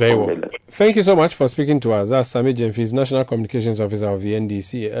characters. Very well. Thank you so much for speaking to us. That's Sami Jemfis, National Communications Officer of the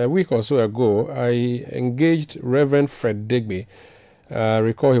NDC. A week or so ago, I engaged Reverend Fred Digby.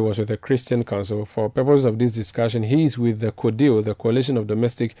 Recall he was with the Christian Council. For purposes of this discussion, he is with the CODEO, the Coalition of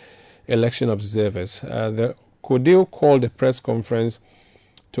Domestic Election Observers. The CODEO called a press conference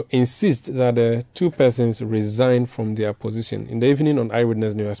to insist that the two persons resign from their position. In the evening on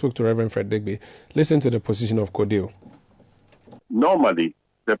Eyewitness News, I spoke to Reverend Fred Digby. Listen to the position of CODEO. Normally,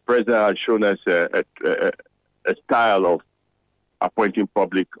 the president has shown us a style of appointing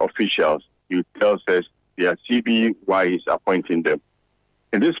public officials. He tells us they are CB, why he's appointing them.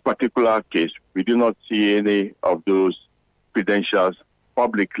 In this particular case, we do not see any of those credentials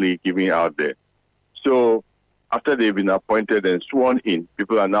publicly given out there. So after they've been appointed and sworn in,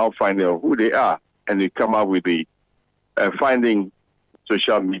 people are now finding out who they are, and they come up with the finding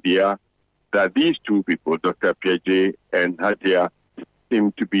social media that these two people, Dr. Piaget and Hadia,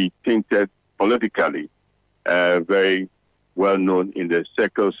 seem to be tainted politically, very well known in the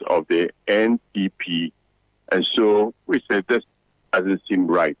circles of the NPP. And so we said this doesn't seem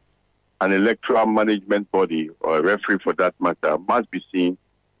right. An electoral management body, or a referee for that matter, must be seen,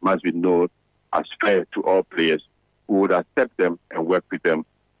 must be known as fair to all players who would accept them and work with them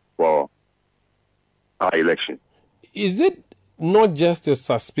for our election. Is it not just a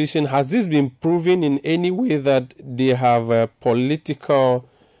suspicion? Has this been proven in any way that they have a political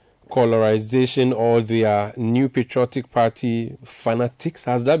colorization or they are New Patriotic Party fanatics?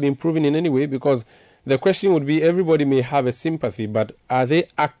 Has that been proven in any way? Because the question would be, everybody may have a sympathy, but are they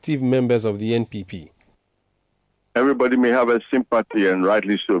active members of the NPP? Everybody may have a sympathy, and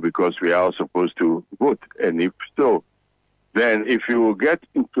rightly so, because we are all supposed to vote. And if so, then if you get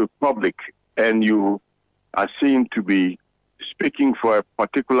into public and you are seen to be speaking for a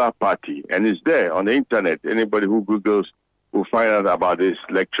particular party, and it's there on the internet, anybody who Googles will find out about this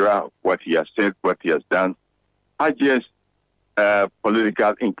lecturer, what he has said, what he has done. I just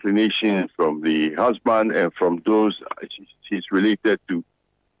political inclination from the husband and from those she's related to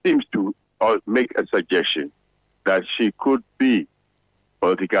seems to make a suggestion that she could be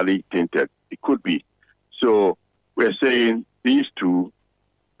politically tainted. It could be. So we're saying these two,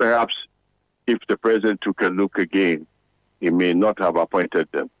 perhaps if the president took a look again, he may not have appointed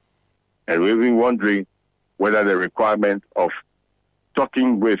them. And we've been wondering whether the requirement of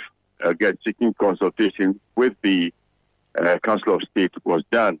talking with, seeking consultation with the Council of State was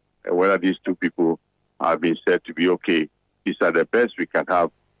done, and whether these two people have been said to be okay. These are the best we can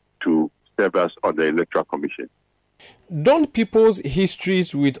have to serve us on the Electoral Commission. Don't people's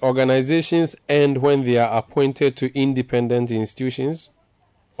histories with organizations end when they are appointed to independent institutions?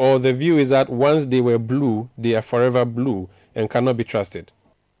 Or the view is that once they were blue, they are forever blue and cannot be trusted?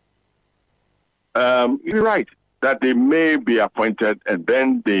 You're right, that they may be appointed and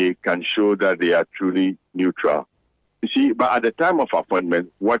then they can show that they are truly neutral. You see, but at the time of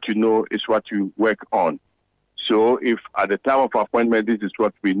appointment, what you know is what you work on. So if at the time of appointment, this is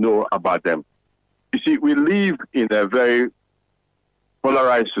what we know about them. You see, we live in a very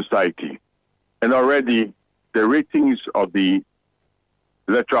polarized society, and already the ratings of the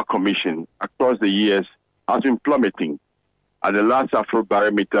Electoral Commission across the years has been plummeting. At the last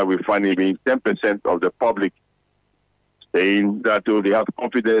Afrobarometer, we find even 10% of the public saying that they have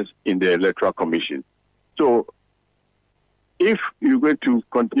confidence in the Electoral Commission. So if you're going to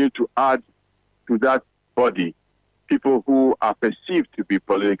continue to add to that body people who are perceived to be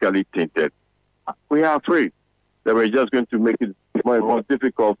politically tainted, we are afraid that we're just going to make it more and more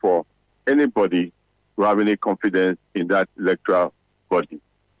difficult for anybody to have any confidence in that electoral body.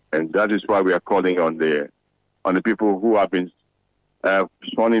 And that is why we are calling on the people who have been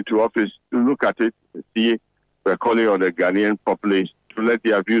sworn into office to look at it and see. We're calling on the Ghanaian populace to let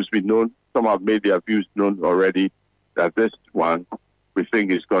their views be known. Some have made their views known already, that this one we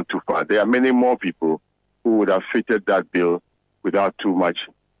think is gone too far. There are many more people who would have fitted that bill without too much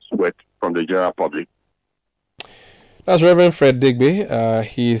sweat from the general public. That's Reverend Fred Digby.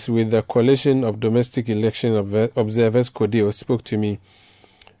 He is with the Coalition of Domestic Election Observers, CODEO, spoke to me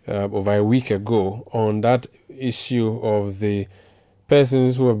over a week ago on that issue of the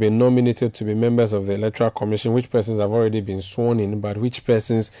persons who have been nominated to be members of the Electoral Commission, which persons have already been sworn in, but which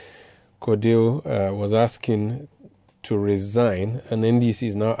persons CODEO was asking to resign, and NDC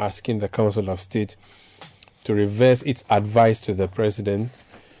is now asking the Council of State to reverse its advice to the President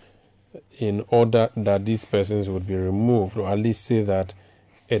in order that these persons would be removed, or at least say that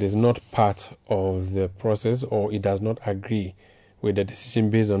it is not part of the process, or it does not agree with the decision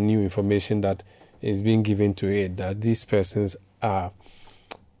based on new information that is being given to it, that these persons are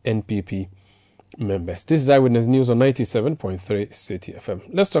NPP members. This is Eyewitness News on 97.3 City FM.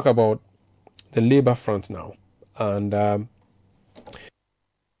 Let's talk about the Labour front now. And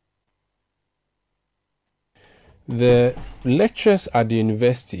the lecturers at the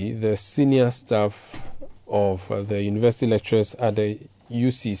university, the senior staff of the university lecturers at the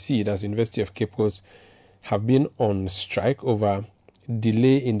UCC, that's University of Cape Coast, have been on strike over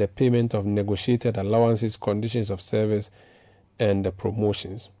delay in the payment of negotiated allowances, conditions of service, and the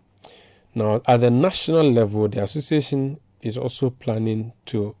promotions. Now, at the national level, the association is also planning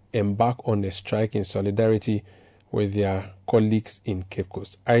to embark on a strike in solidarity with their colleagues in Cape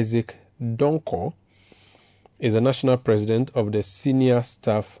Coast. Isaac Donko is the national president of the Senior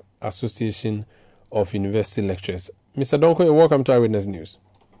Staff Association of University Lecturers. Mr. Donko, you're welcome to Eyewitness News.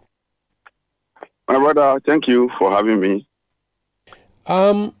 My brother, thank you for having me.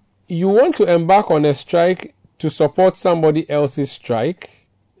 You want to embark on a strike to support somebody else's strike?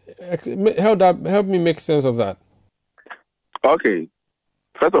 Help me make sense of that. Okay.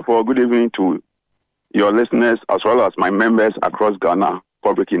 First of all, good evening to your listeners as well as my members across Ghana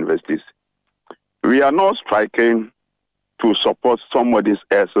public universities. We are not striking to support somebody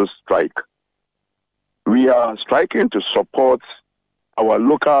else's strike. We are striking to support our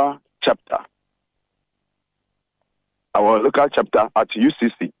local chapter. Our local chapter at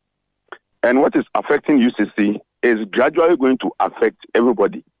UCC. And what is affecting UCC is gradually going to affect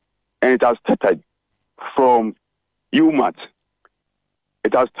everybody. And it has started from UMAT.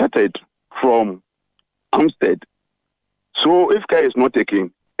 It has started from Amstead. So if care is not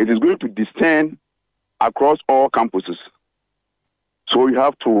taken, it is going to descend across all campuses. So you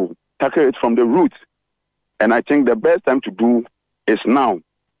have to tackle it from the root. And I think the best time to do is now.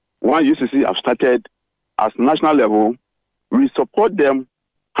 Once UCC have started at national level, we support them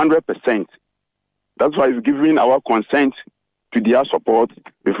 100%. That's why we've given our consent to their support.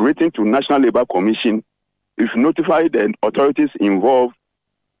 We've written to National Labour Commission. We've notified the authorities involved,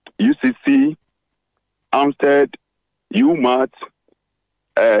 UCC, Amstead, UMAT,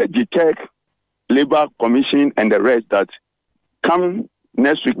 GTEC, Labour Commission, and the rest that come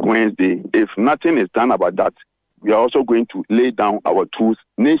next week Wednesday, if nothing is done about that, we are also going to lay down our tools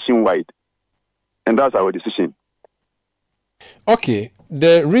nationwide. And that's our decision. Okay.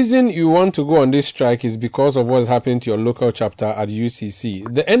 The reason you want to go on this strike is because of what is happening to your local chapter at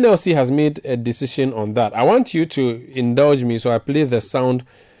UCC. The NLC has made a decision on that. I want you to indulge me, so I play the sound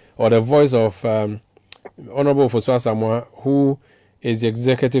or the voice of Honorable Fosua Samoa, who is the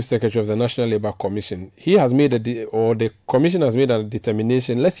Executive Secretary of the National Labour Commission. He has made the Commission has made a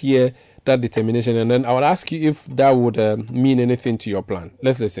determination. Let's hear that determination, and then I will ask you if that would mean anything to your plan.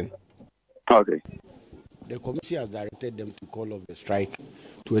 Let's listen. Okay. The Commission has directed them to call off the strike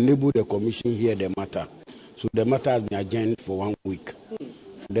to enable the Commission hear the matter. So the matter has been adjourned for 1 week.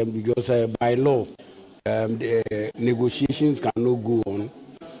 For them, because by law, the negotiations cannot go on,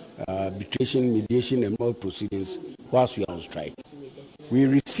 arbitration, mediation, and all proceedings whilst we are on strike. We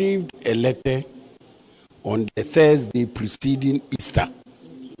received a letter on the Thursday preceding Easter.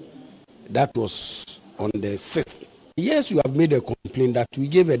 That was on the 6th. Yes, you have made a complaint that we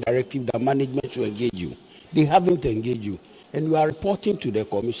gave a directive that management should engage you. They haven't engaged you, and you are reporting to the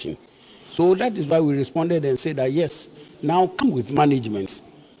Commission. So that is why we responded and said that yes, now come with management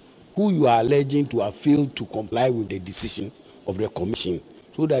who you are alleging to have failed to comply with the decision of the Commission,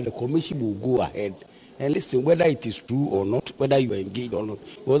 so that the Commission will go ahead and listen whether it is true or not, whether you are engaged or not.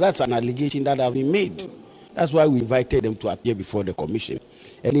 Well, that's an allegation that has been made. That's why we invited them to appear before the Commission.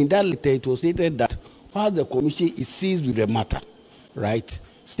 And in that letter, it was stated that while the Commission is seized with the matter, right,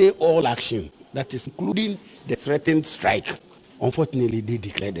 stay all action, that is including the threatened strike. Unfortunately, they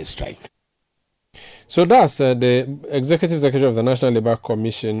declared a strike. So that's the Executive Secretary of the National Labour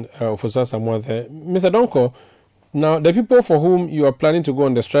Commission, Fosua Samoa there. Mr. Donko, now the people for whom you are planning to go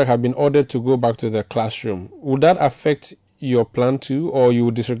on the strike have been ordered to go back to the classroom. Would that affect your plan too, or you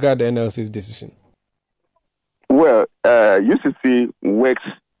would disregard the NLC's decision? Well, UCC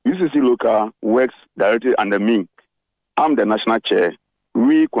local works directly under me. I'm the national chair.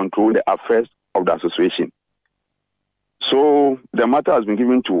 We control the affairs of the association. So the matter has been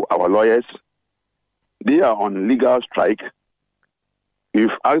given to our lawyers. They are on legal strike.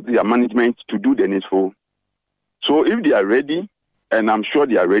 We've asked their management to do the needful. So if they are ready, and I'm sure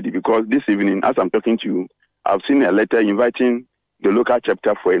they are ready, because this evening, as I'm talking to you, I've seen a letter inviting the local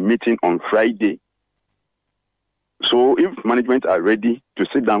chapter for a meeting on Friday. So if management are ready to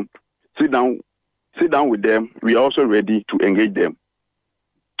sit down with them, we are also ready to engage them.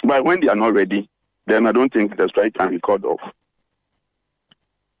 But when they are not ready, then I don't think the strike can be called off.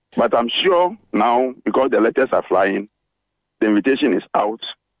 But I'm sure now, because the letters are flying, the invitation is out,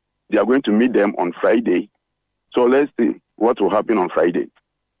 they are going to meet them on Friday. So let's see what will happen on Friday.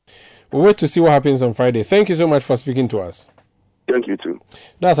 We'll wait to see what happens on Friday. Thank you so much for speaking to us. Thank you too.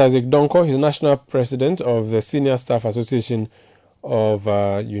 That's Isaac Donko. He's national president of the Senior Staff Association of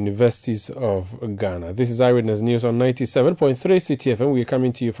Universities of Ghana. This is Eyewitness News on 97.3 CTFM. We're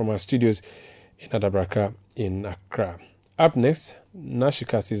coming to you from our studios in Adabraka in Accra. Up next,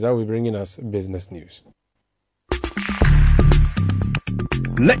 Nashika Caesar will be bringing us business news.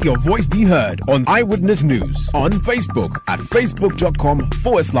 Let your voice be heard on Eyewitness News on Facebook at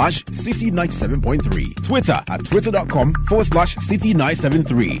facebook.com/City97.3, Twitter at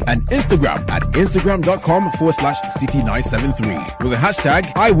twitter.com/City973, and Instagram at instagram.com/City973 with the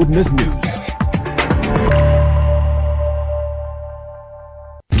hashtag Eyewitness News.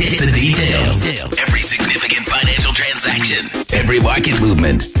 Get the details. Every significant financial transaction, every market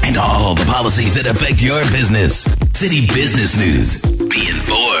movement, and all the policies that affect your business. City Business News. Be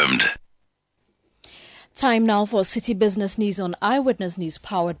informed. Time now for City Business News on Eyewitness News,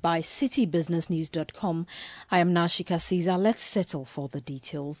 powered by citybusinessnews.com. I am Nashika Caesar. Let's settle for the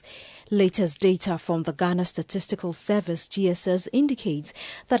details. Latest data from the Ghana Statistical Service, GSS, indicates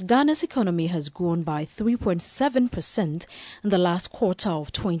that Ghana's economy has grown by 3.7% in the last quarter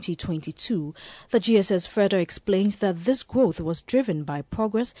of 2022. The GSS further explains that this growth was driven by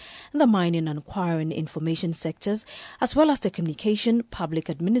progress in the mining and acquiring information sectors, as well as the communication, public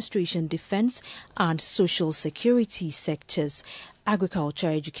administration, defense, and social security sectors.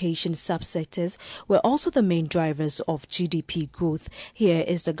 Agriculture, education subsectors were also the main drivers of GDP growth. Here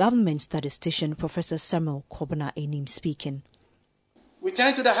is the government statistician, Professor Samuel Kobina Enim, speaking. We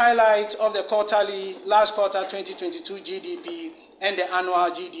turn to the highlights of the last quarter 2022 GDP and the annual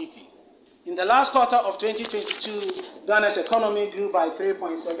GDP. In the last quarter of 2022, Ghana's economy grew by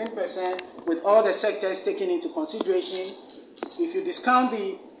 3.7% with all the sectors taken into consideration. If you discount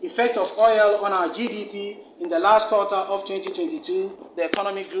the effect of oil on our GDP in the last quarter of 2022, the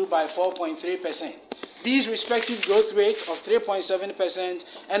economy grew by 4.3%. These respective growth rates of 3.7%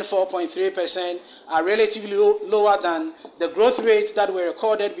 and 4.3% are relatively lower than the growth rates that were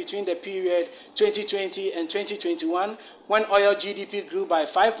recorded between the period 2020 and 2021, when oil GDP grew by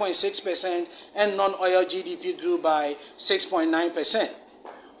 5.6% and non-oil GDP grew by 6.9%.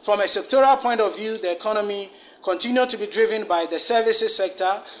 From a sectoral point of view, the economy continued to be driven by the services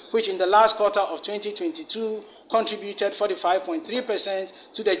sector, which in the last quarter of 2022 contributed 45.3%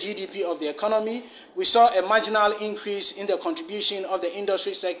 to the GDP of the economy. We saw a marginal increase in the contribution of the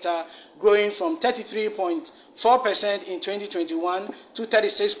industry sector, growing from 33.4% in 2021 to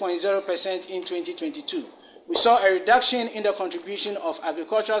 36.0% in 2022. We saw a reduction in the contribution of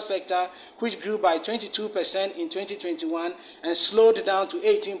agricultural sector, which grew by 22% in 2021 and slowed down to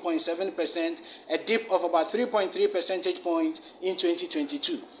 18.7%, a dip of about 3.3 percentage points in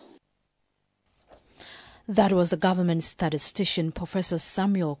 2022. That was the government statistician, Professor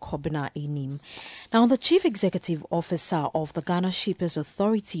Samuel Kobina Enim. Now, the Chief Executive Officer of the Ghana Shippers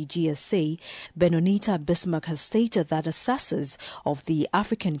Authority, GSA, Benonita Bismarck, has stated that the success of the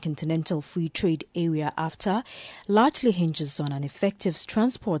African Continental Free Trade Area (AfTA) largely hinges on an effective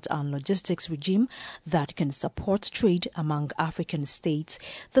transport and logistics regime that can support trade among African states.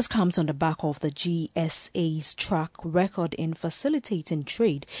 This comes on the back of the GSA's track record in facilitating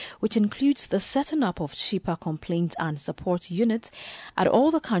trade, which includes the setting up of shipper complaints and support units at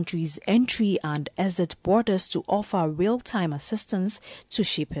all the country's entry and exit borders to offer real-time assistance to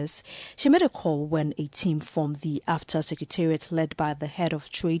shippers. She made a call when a team from the AfTA Secretariat, led by the head of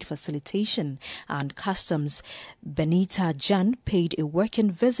Trade Facilitation and Customs, Benita Jan, paid a working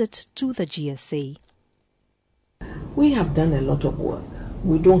visit to the GSA. We have done a lot of work.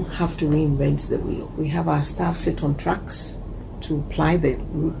 We don't have to reinvent the wheel. We have our staff sit on trucks to ply the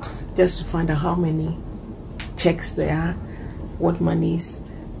route, just to find out how many checks there are, what monies,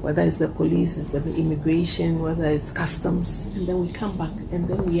 whether it's the police, it's the immigration, whether it's customs, and then we come back and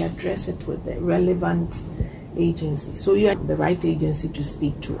then we address it with the relevant agency. So you are the right agency to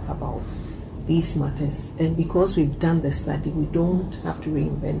speak to about these matters, and because we've done the study, we don't have to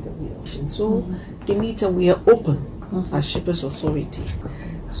reinvent the wheel. And so, Demeter, we are open as Shippers Authority.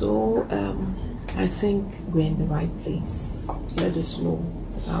 So, I think we're in the right place. Let us know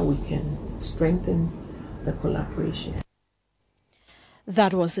how we can strengthen the collaboration.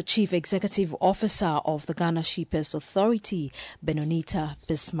 That was the Chief Executive Officer of the Ghana Shippers Authority, Benonita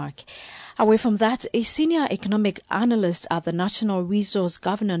Bismarck. Away from that, a senior economic analyst at the National Resource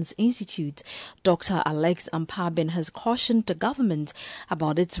Governance Institute, Dr. Alex Ampabin, has cautioned the government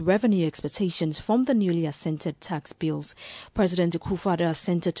about its revenue expectations from the newly assented tax bills. President Akufo-Addo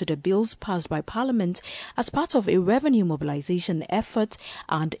assented to the bills passed by Parliament as part of a revenue mobilization effort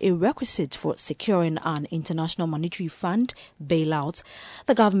and a requisite for securing an International Monetary Fund bailout.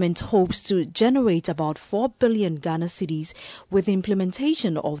 The government hopes to generate about 4 billion Ghana cedis with the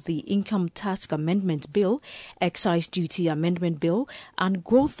implementation of the Income Tax Amendment Bill, Excise Duty Amendment Bill, and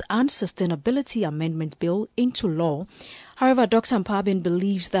Growth and Sustainability Amendment Bill into law. However, Dr. Ampabin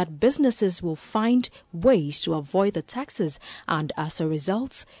believes that businesses will find ways to avoid the taxes, and as a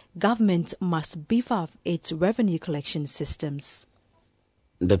result, government must beef up its revenue collection systems.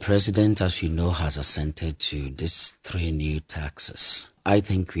 The president, as you know, has assented to these 3 new taxes. I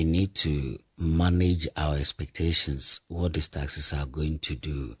think we need to manage our expectations, what these taxes are going to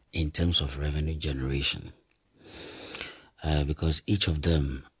do in terms of revenue generation. Because each of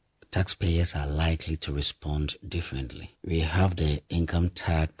them, taxpayers are likely to respond differently. We have the Income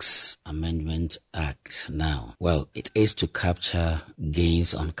Tax Amendment Act now. Well, it is to capture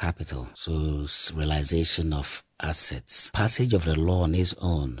gains on capital, so realization of assets. Passage of the law on its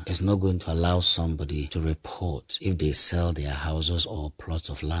own is not going to allow somebody to report if they sell their houses or plots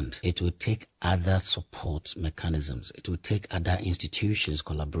of land. It will take other support mechanisms. It will take other institutions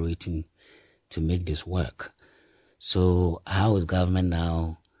collaborating to make this work. So how is government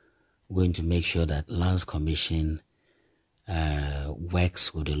now going to make sure that Lands Commission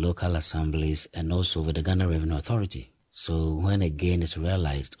works with the local assemblies and also with the Ghana Revenue Authority? So when a gain is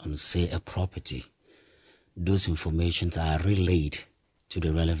realized on, say, a property, those informations are relayed to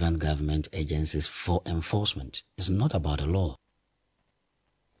the relevant government agencies for enforcement. It's not about the law.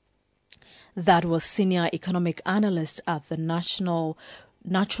 That was senior economic analyst at the Natural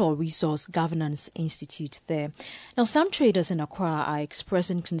Resource Governance Institute there. Now, some traders in Accra are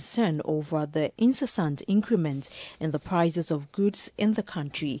expressing concern over the incessant increment in the prices of goods in the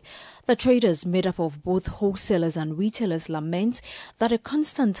country. The traders, made up of both wholesalers and retailers, lament that a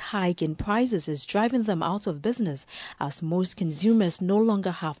constant hike in prices is driving them out of business, as most consumers no longer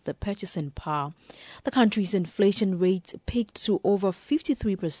have the purchasing power. The country's inflation rate peaked to over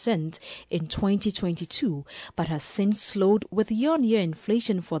 53% in 2022, but has since slowed, with year-on-year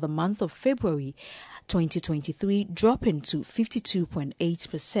inflation for the month of February 2023 dropping to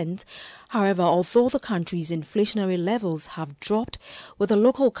 52.8%. However, although the country's inflationary levels have dropped, with the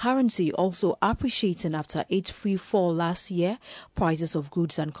local currency also appreciating after its free fall last year, prices of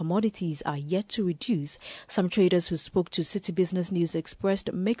goods and commodities are yet to reduce. Some traders who spoke to City Business News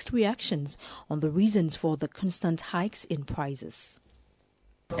expressed mixed reactions on the reasons for the constant hikes in prices.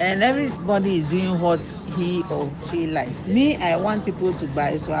 And everybody is doing what he or she likes. Me, I want people to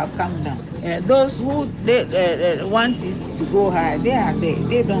buy, so I've come down. And those who they want it to go high, they are there.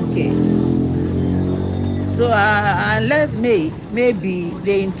 They don't care. So unless maybe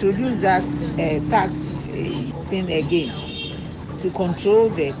they introduce that tax thing again to control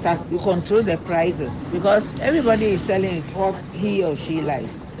the tax, to control the prices, because everybody is selling what he or she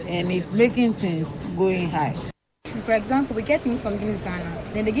likes, and it's making things going high. For example, we get things from Guinness Ghana,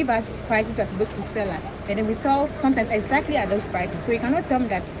 then they give us prices we're supposed to sell at, and then we sell sometimes exactly at those prices. So you cannot tell me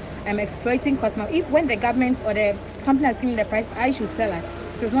that I'm exploiting customers. If when the government or the company has given the price, I should sell at.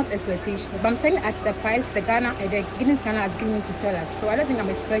 It is not exploitation. But I'm selling at the price the Guinness Ghana has given me to sell at. So I don't think I'm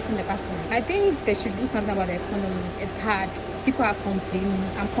exploiting the customer. I think they should do something about the economy. It's hard. People are complaining.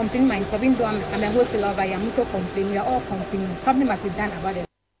 I'm complaining myself. Even though I'm a wholesaler, I'm also complaining. We are all complaining. Something must be done about it.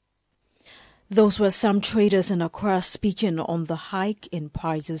 Those were some traders in Accra speaking on the hike in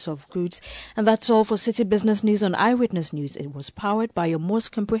prices of goods. And that's all for City Business News on Eyewitness News. It was powered by your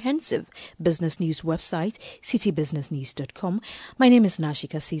most comprehensive business news website, citybusinessnews.com. My name is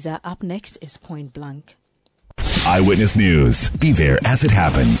Nashika Caesar. Up next is Point Blank. Eyewitness News. Be there as it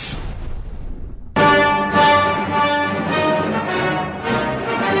happens.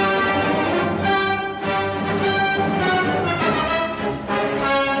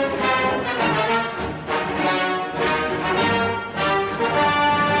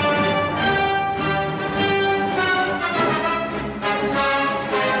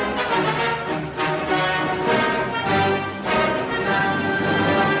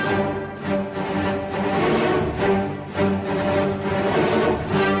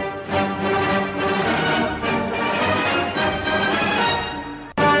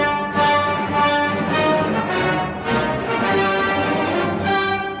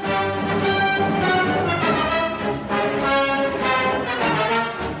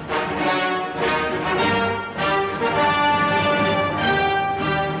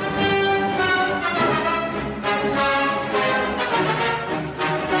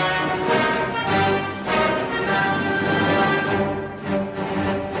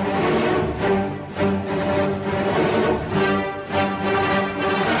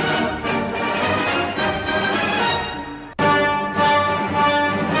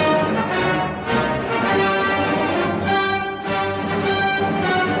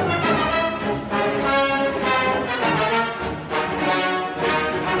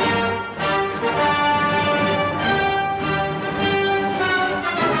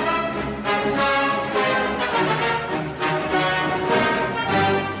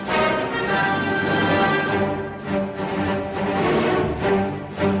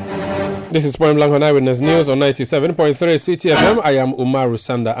 This is Point Blank on Eyewitness News on 97.3 CTFM. I am Umaru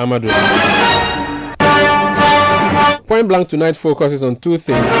Sanda Amadu. Point Blank tonight focuses on two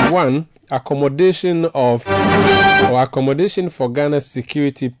things. One, accommodation for Ghana's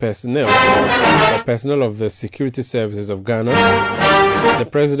security personnel, or personnel of the security services of Ghana. The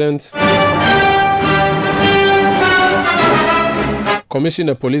president commissioned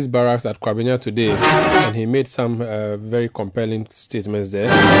a police barracks at Kwabena today, and he made some very compelling statements there.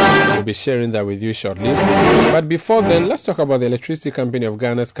 We'll be sharing that with you shortly. But before then, let's talk about the Electricity Company of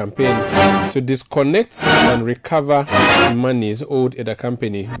Ghana's campaign to disconnect and recover monies owed at the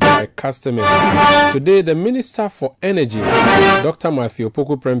company by customers. Today, the Minister for Energy, Dr. Matthew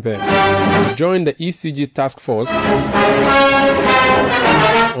Opoku Prempeh, joined the ECG task force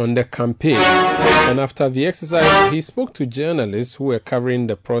on the campaign. And after the exercise, he spoke to journalists who were covering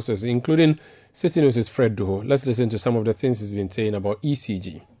the process, including City News' Fred Duho. Let's listen to some of the things he's been saying about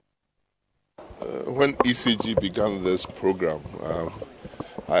ECG. When ECG began this program,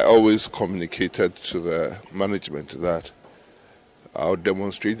 I always communicated to the management that I'll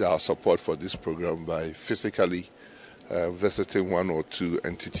demonstrate our support for this program by physically visiting one or two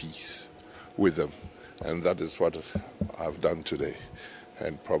entities with them. And that is what I've done today,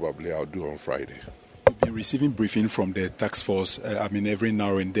 and probably I'll do on Friday. You've been receiving briefing from the task force, every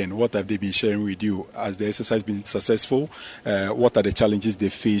now and then. What have they been sharing with you? Has the exercise been successful? What are the challenges they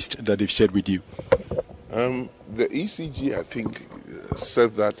faced that they've shared with you? The ECG, I think,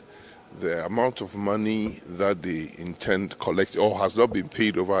 said that the amount of money that they intend to collect or has not been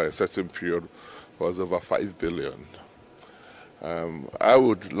paid over a certain period was over 5 billion. I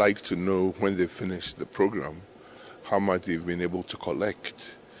would like to know when they finish the program how much they've been able to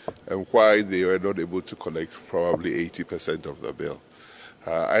collect and why they were not able to collect probably 80% of the bill.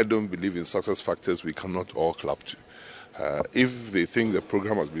 I don't believe in success factors we cannot all clap to. If they think the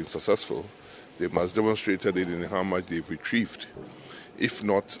program has been successful, they must demonstrate it in how much they've retrieved. If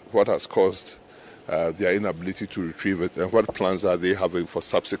not, what has caused their inability to retrieve it, and what plans are they having for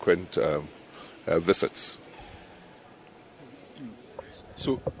subsequent visits?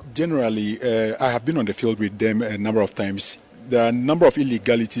 So generally, I have been on the field with them a number of times. There are a number of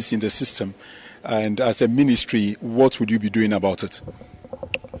illegalities in the system, and as a ministry, what would you be doing about it?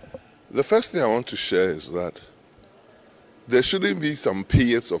 The first thing I want to share is that there shouldn't be some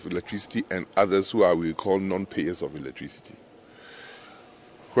payers of electricity and others who are we call non-payers of electricity.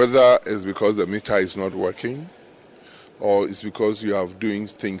 Whether it's because the meter is not working, or it's because you are doing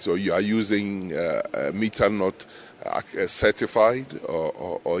things, or you are using a meter not certified,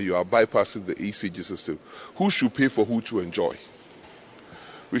 or you are bypassing the ECG system. Who should pay for who to enjoy?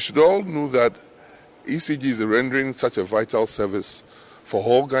 We should all know that ECG is rendering such a vital service for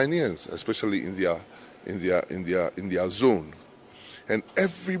all Ghanaians, especially in their zone, and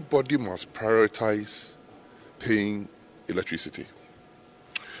everybody must prioritize paying electricity.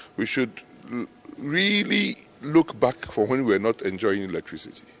 We should really look back for when we were not enjoying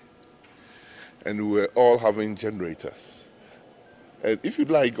electricity and we were all having generators. And if you'd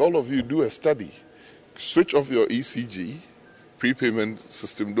like, all of you do a study. Switch off your ECG, prepayment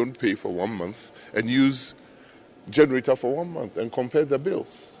system, don't pay for 1 month, and use generator for 1 month and compare the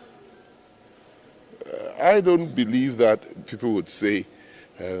bills. I don't believe that people would say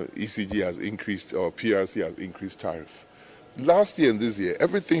ECG has increased or PRC has increased tariff. Last year and this year,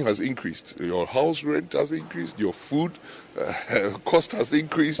 everything has increased. Your house rent has increased, your food cost has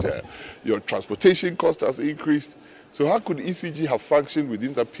increased, your transportation cost has increased. So how could ECG have functioned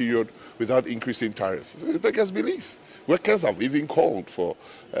within that period without increasing tariff? It beggars belief. Workers have even called for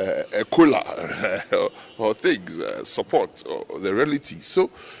a cooler or things, support, or the reality. So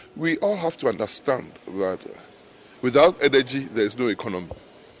we all have to understand that without energy, there is no economy.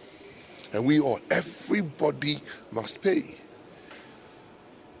 And everybody must pay.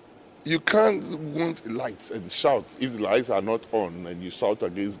 You can't want lights and shout if the lights are not on and you shout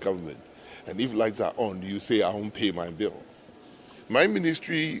against government. And if lights are on, you say, I won't pay my bill. My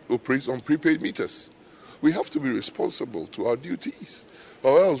ministry operates on prepaid meters. We have to be responsible to our duties,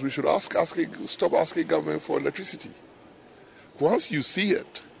 or else we should stop asking government for electricity. Once you see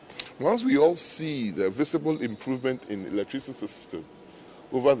it, once we all see the visible improvement in electricity system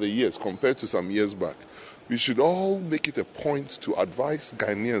over the years compared to some years back, we should all make it a point to advise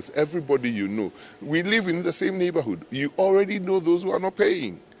Ghanaians, everybody you know. We live in the same neighborhood. You already know those who are not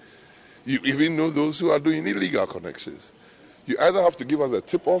paying. You even know those who are doing illegal connections. You either have to give us a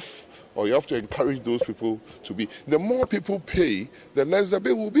tip-off or you have to encourage those people to be. The more people pay, the less the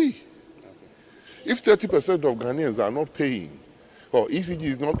bill will be. If 30% of Ghanaians are not paying, or ECG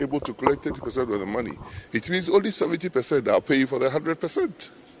is not able to collect 30% of the money, it means only 70% are paying for the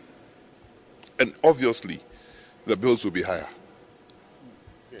 100%. And obviously, the bills will be higher.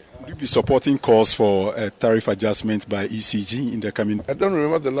 Would you be supporting calls for a tariff adjustment by ECG in the coming? I don't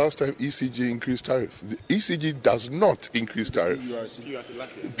remember the last time ECG increased tariff. The ECG does not increase tariff.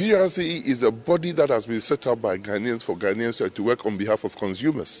 PRC is a body that has been set up by Ghanaians for Ghanaians to work on behalf of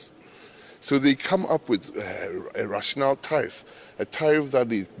consumers. So they come up with a rational tariff, a tariff that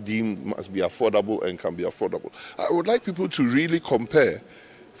they deem must be affordable and can be affordable. I would like people to really compare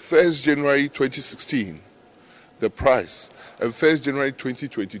 1st January 2016, the price, and 1st January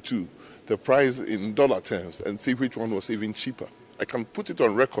 2022, the price in dollar terms, and see which one was even cheaper. I can put it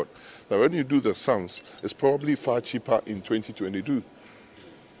on record that when you do the sums, it's probably far cheaper in 2022.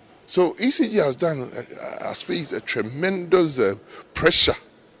 So ECG has faced a tremendous pressure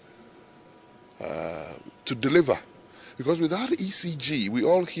to deliver. Because without ECG, we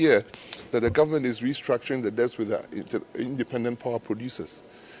all hear that the government is restructuring the debts with the independent power producers.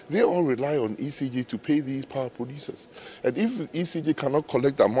 They all rely on ECG to pay these power producers. And if ECG cannot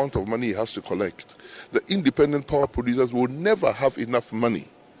collect the amount of money it has to collect, the independent power producers will never have enough money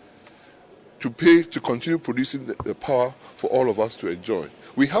to pay to continue producing the power for all of us to enjoy.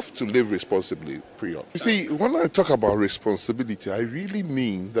 We have to live responsibly, Priya. You see, when I talk about responsibility, I really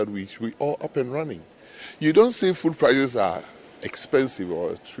mean that we all up and running. You don't say food prices are expensive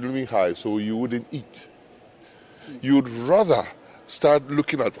or extremely high, so you wouldn't eat. You would rather start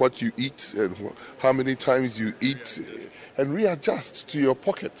looking at what you eat and how many times you eat and readjust to your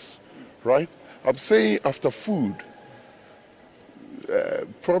pockets, right? I'm saying after food,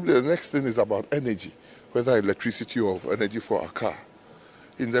 probably the next thing is about energy, whether electricity or energy for our car.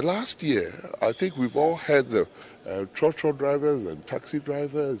 In the last year, I think we've all had the trotro drivers and taxi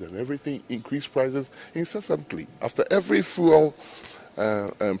drivers and everything increase prices incessantly. After every fuel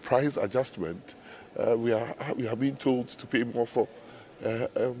price adjustment, we are being told to pay more for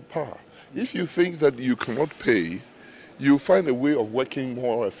power. If you think that you cannot pay, you find a way of working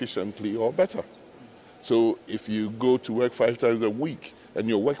more efficiently or better. So if you go to work 5 times a week and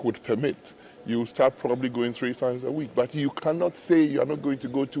your work would permit, you start probably going 3 times a week. But you cannot say you are not going to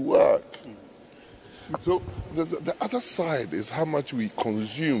go to work. So the other side is how much we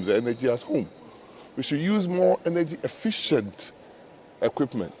consume the energy at home. We should use more energy efficient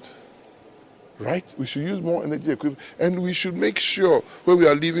equipment. Right? We should use more energy equipment. And we should make sure when we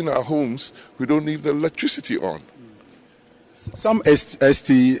are leaving our homes, we don't leave the electricity on. Some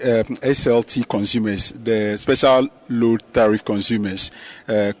SLT consumers, the special low tariff consumers,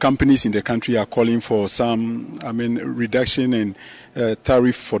 companies in the country are calling for some, reduction in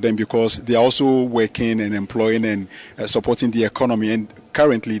tariff for them because they are also working and employing and supporting the economy. And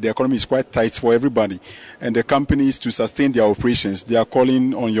currently, the economy is quite tight for everybody. And the companies, to sustain their operations, they are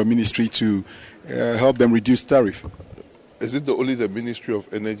calling on your ministry to help them reduce tariff. Is it only the Ministry of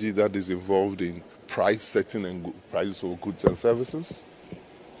Energy that is involved in price setting and prices of goods and services?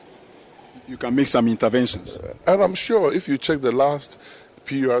 You can make some interventions. And I'm sure if you check the last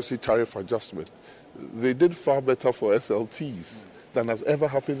PRC tariff adjustment, they did far better for SLTs than has ever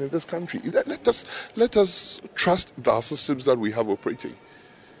happened in this country. Let us trust the systems that we have operating.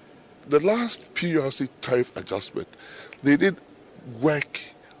 The last PRC tariff adjustment, they did work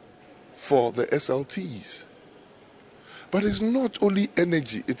for the SLTs. But it's not only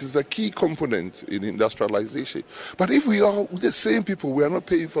energy, it is the key component in industrialization. But if we are the same people, we are not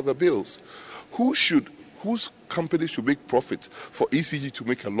paying for the bills, whose company should make profit for ECG to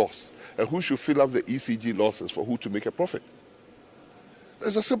make a loss? And who should fill up the ECG losses for who to make a profit?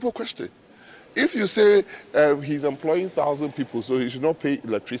 It's a simple question. If you say he's employing 1,000 people, so he should not pay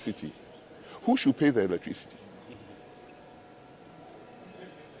electricity, who should pay the electricity?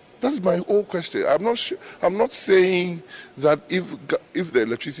 That's my whole question. I'm not sure. I'm not saying that if the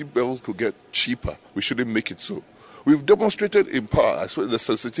electricity bill could get cheaper, we shouldn't make it so. We've demonstrated in part, I suppose, the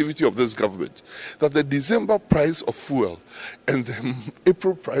sensitivity of this government, that the December price of fuel and the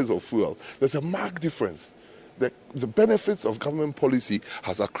April price of fuel, there's a marked difference. The benefits of government policy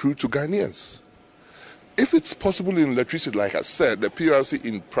has accrued to Ghanaians. If it's possible in electricity, like I said, the PRC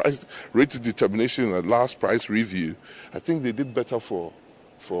in price rate determination and last price review, I think they did better for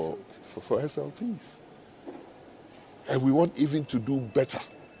SLTs. And we want even to do better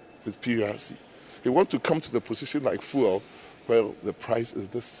with PRC. We want to come to the position like fuel where the price is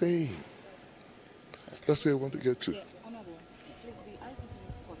the same. That's where we want to get to. Yeah, Honorable, please, the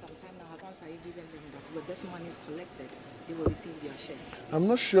IPPs for some time now have also given them that when this money is collected, they will receive their share. I'm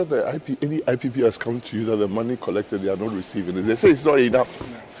not sure that any IPP has come to you that the money collected, they are not receiving it. They say it's not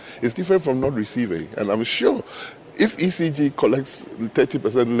enough. It's different from not receiving. And I'm sure if ECG collects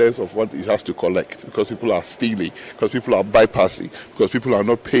 30% less of what it has to collect because people are stealing, because people are bypassing, because people are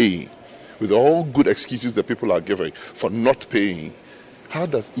not paying, with all good excuses that people are giving for not paying, how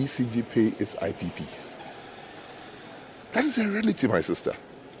does ECG pay its IPPs? That is a reality, my sister.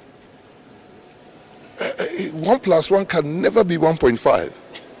 1 + 1 can never be 1.5.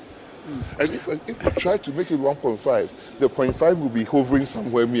 And if we try to make it 1.5, the 0.5 will be hovering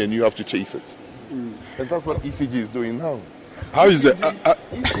somewhere, and you have to chase it. And that's what ECG is doing now. How is it?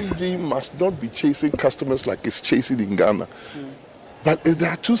 ECG must not be chasing customers like it's chasing in Ghana. But there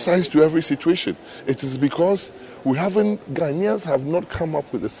are two sides to every situation. It is because Ghanaians have not come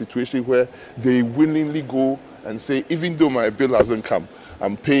up with a situation where they willingly go and say, even though my bill hasn't come,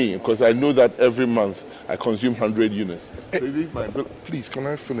 I'm paying because I know that every month I consume 100 units. So if my bill, please, can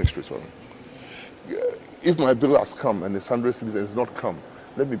I finish this one? If my bill has come and it's 100 cedis and it's not come,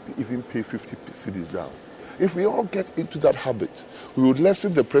 let me even pay 50 cedis down. If we all get into that habit, we would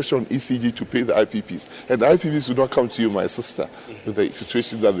lessen the pressure on ECG to pay the IPPs. And the IPPs will not come to you, my sister, with the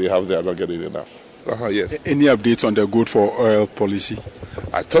situation that they have, they are not getting enough. Yes. Any updates on the good for oil policy?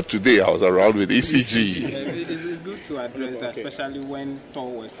 I thought today I was around with ECG. It's good to address that, especially when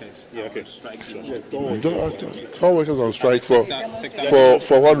toll workers are on strike. Toll workers on strike for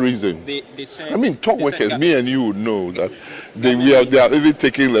what reason? I mean, toll workers, me and you would know that they are even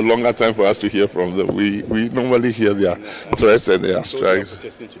taking a longer time for us to hear from them. We normally hear their threats and their strikes. They are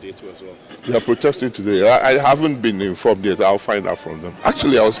protesting today too as well. They are protesting today. I haven't been informed yet. I'll find out from them.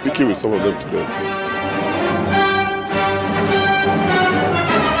 Actually, I was speaking with some of them today.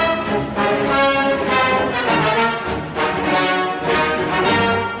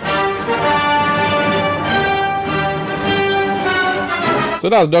 So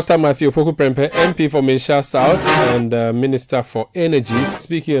that's Dr. Matthew Opoku-Prempeh, MP for Minsha South and Minister for Energy,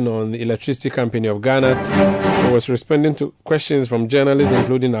 speaking on the electricity company of Ghana. He was responding to questions from journalists,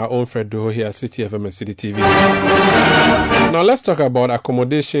 including our own Fred Doho here at City FM and City TV. Now let's talk about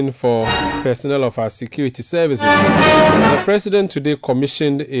accommodation for personnel of our security services. The President today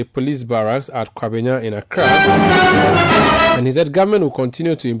commissioned a police barracks at Kwabenya in Accra, and he said government will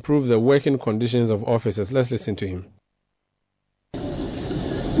continue to improve the working conditions of officers. Let's listen to him.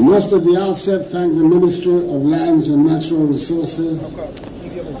 I must at the outset thank the Ministry of Lands and Natural Resources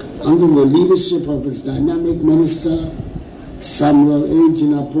under the leadership of its dynamic Minister, Samuel A.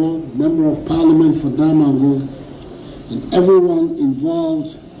 Jinapo, Member of Parliament for Damangu, and everyone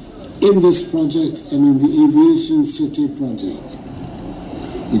involved in this project and in the Aviation City project.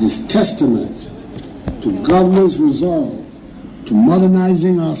 It is testament to government's resolve to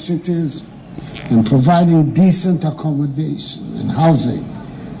modernizing our cities and providing decent accommodation and housing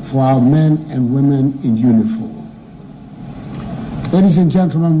for our men and women in uniform. Ladies and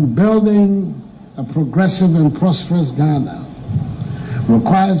gentlemen, building a progressive and prosperous Ghana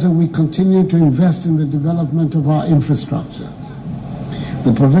requires that we continue to invest in the development of our infrastructure,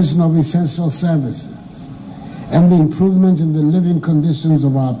 the provision of essential services, and the improvement in the living conditions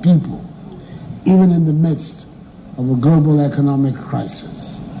of our people, even in the midst of a global economic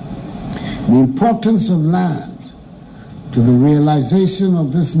crisis. The importance of land to the realization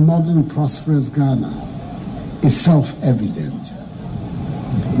of this modern, prosperous Ghana is self-evident.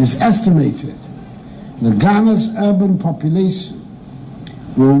 It is estimated that Ghana's urban population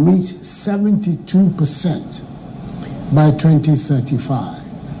will reach 72% by 2035.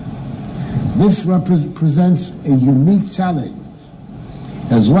 This represents a unique challenge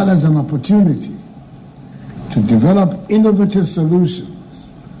as well as an opportunity to develop innovative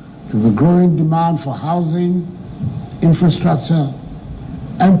solutions to the growing demand for housing, infrastructure,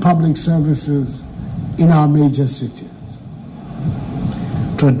 and public services in our major cities.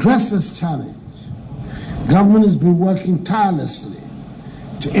 To address this challenge, government has been working tirelessly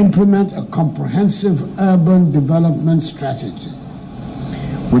to implement a comprehensive urban development strategy,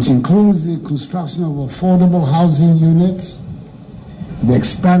 which includes the construction of affordable housing units, the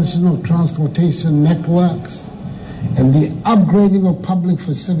expansion of transportation networks, and the upgrading of public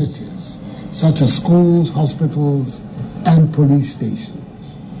facilities such as schools, hospitals, and police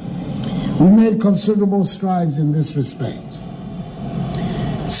stations. We made considerable strides in this respect.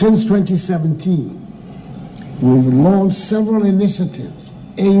 Since 2017, we've launched several initiatives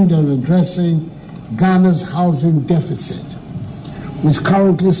aimed at addressing Ghana's housing deficit, which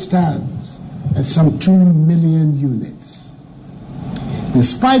currently stands at some 2 million units.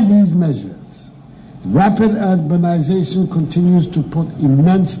 Despite these measures, rapid urbanization continues to put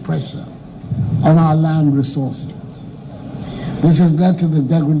immense pressure on our land resources. This has led to the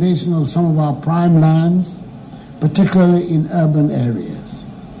degradation of some of our prime lands, particularly in urban areas.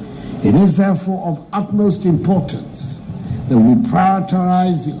 It is therefore of utmost importance that we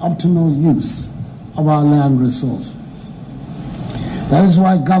prioritize the optimal use of our land resources. That is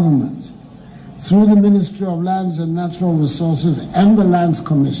why government through the Ministry of Lands and Natural Resources and the Lands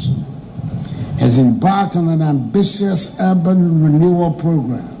Commission, has embarked on an ambitious urban renewal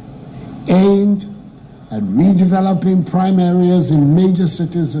program aimed at redeveloping prime areas in major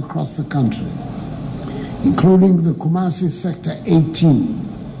cities across the country, including the Kumasi Sector 18,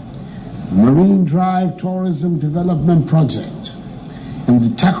 the Marine Drive Tourism Development Project, and the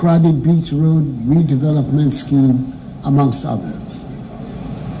Takrady Beach Road Redevelopment Scheme, amongst others.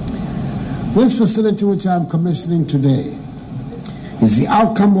 This facility, which I'm commissioning today, is the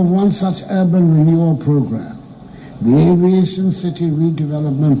outcome of one such urban renewal program, the Aviation City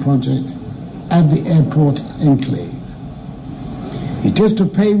Redevelopment Project at the Airport Enclave. It is to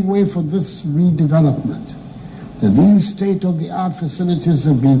pave way for this redevelopment that these state-of-the-art facilities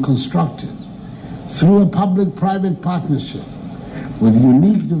have been constructed through a public-private partnership with a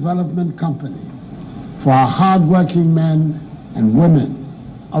unique development company for our hard-working men and women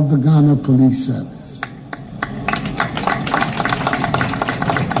of the Ghana Police Service.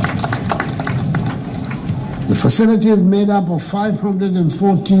 The facility is made up of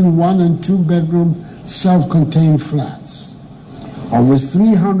 514 one- and two-bedroom self-contained flats, of which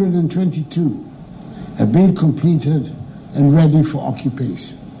 322 have been completed and ready for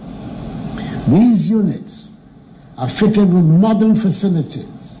occupation. These units are fitted with modern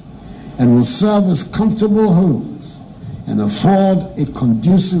facilities and will serve as comfortable homes and afford a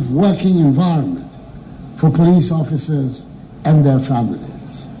conducive working environment for police officers and their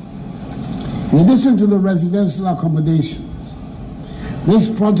families. In addition to the residential accommodations, this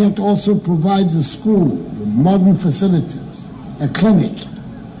project also provides a school with modern facilities, a clinic,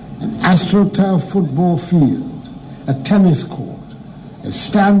 an AstroTurf football field, a tennis court, a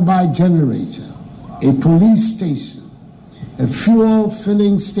standby generator, a police station, a fuel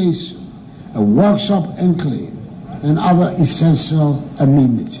filling station, a workshop enclave, and other essential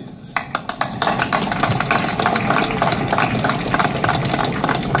amenities.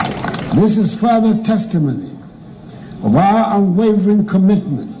 This is further testimony of our unwavering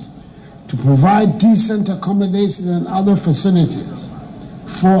commitment to provide decent accommodation and other facilities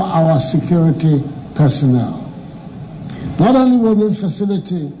for our security personnel. Not only will this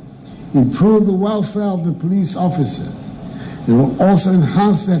facility improve the welfare of the police officers, it will also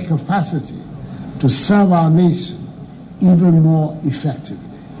enhance their capacity to serve our nation even more effectively.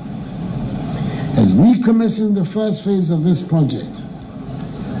 As we commission the first phase of this project,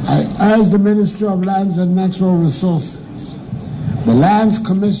 I urge the Ministry of Lands and Natural Resources, the Lands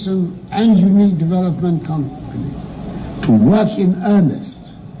Commission and Unique Development Company to work in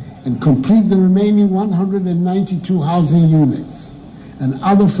earnest and complete the remaining 192 housing units and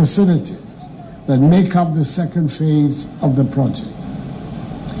other facilities that make up the second phase of the project.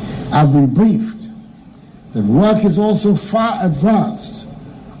 I've been briefed that work is also far advanced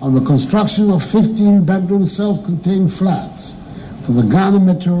on the construction of 15-bedroom self-contained flats for the Ghana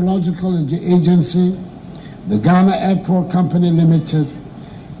Meteorological Agency, the Ghana Airport Company Limited,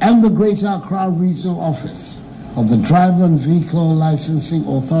 and the Greater Accra Regional Office of the Driver and Vehicle Licensing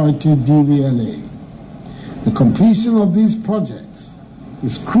Authority, DVLA. The completion of these projects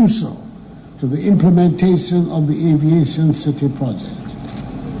is crucial to the implementation of the Aviation City project.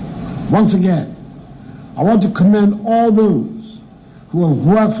 Once again, I want to commend all those who have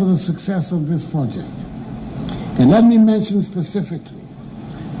worked for the success of this project. And let me mention specifically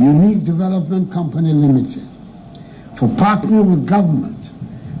Unique Development Company Limited for partnering with government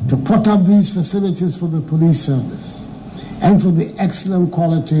to put up these facilities for the police service and for the excellent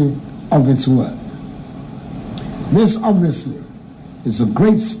quality of its work. This obviously is a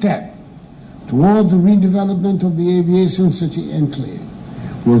great step towards the redevelopment of the Aviation City Enclave,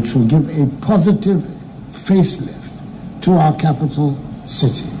 which will give a positive facelift to our capital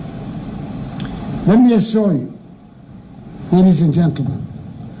city. Let me assure you, ladies and gentlemen,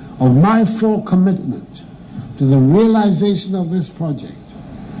 of my full commitment to the realization of this project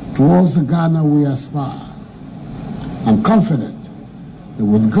towards the Ghana we aspire. I'm confident that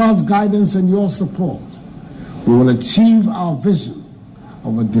with God's guidance and your support, we will achieve our vision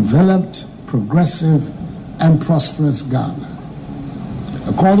of a developed, progressive, and prosperous Ghana.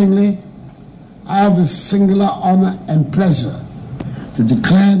 Accordingly, I have the singular honor and pleasure to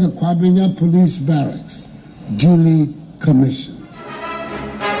declare the Kwabenya Police Barracks duly commissioned.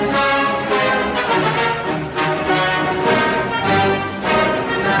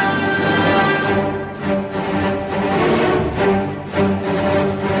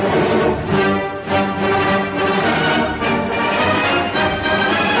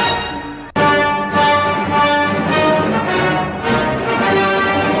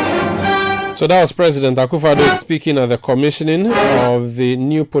 So that was President Akufo-Addo speaking at the commissioning of the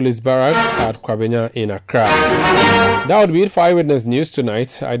new police barracks at Kwabenya in Accra. That would be it for Eyewitness News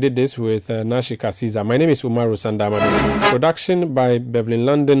tonight. I did this with Nashi Kasiza. My name is Umaru, Sanda, Amadu. Production by Beverly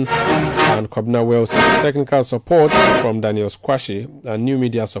London and Kobna Wells. Technical support from Daniel Squashi and new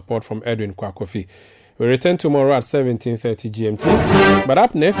media support from Edwin Kwakofi. We return tomorrow at 17:30 GMT. But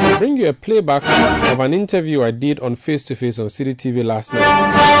up next, we'll bring you a playback of an interview I did on Face to Face on City TV last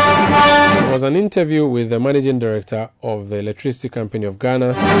night. It was an interview with the managing director of the Electricity Company of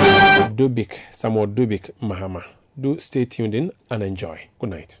Ghana, Samuel Dubik Mahama. Do stay tuned in and enjoy. Good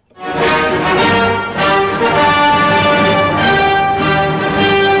night.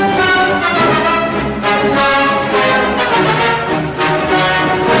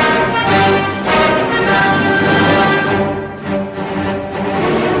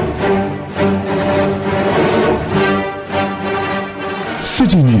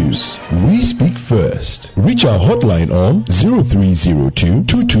 City News. We speak first. Reach our hotline on 0302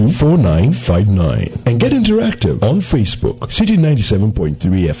 224959 and get interactive on Facebook, City 97.3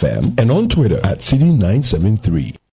 FM, and on Twitter at City 973.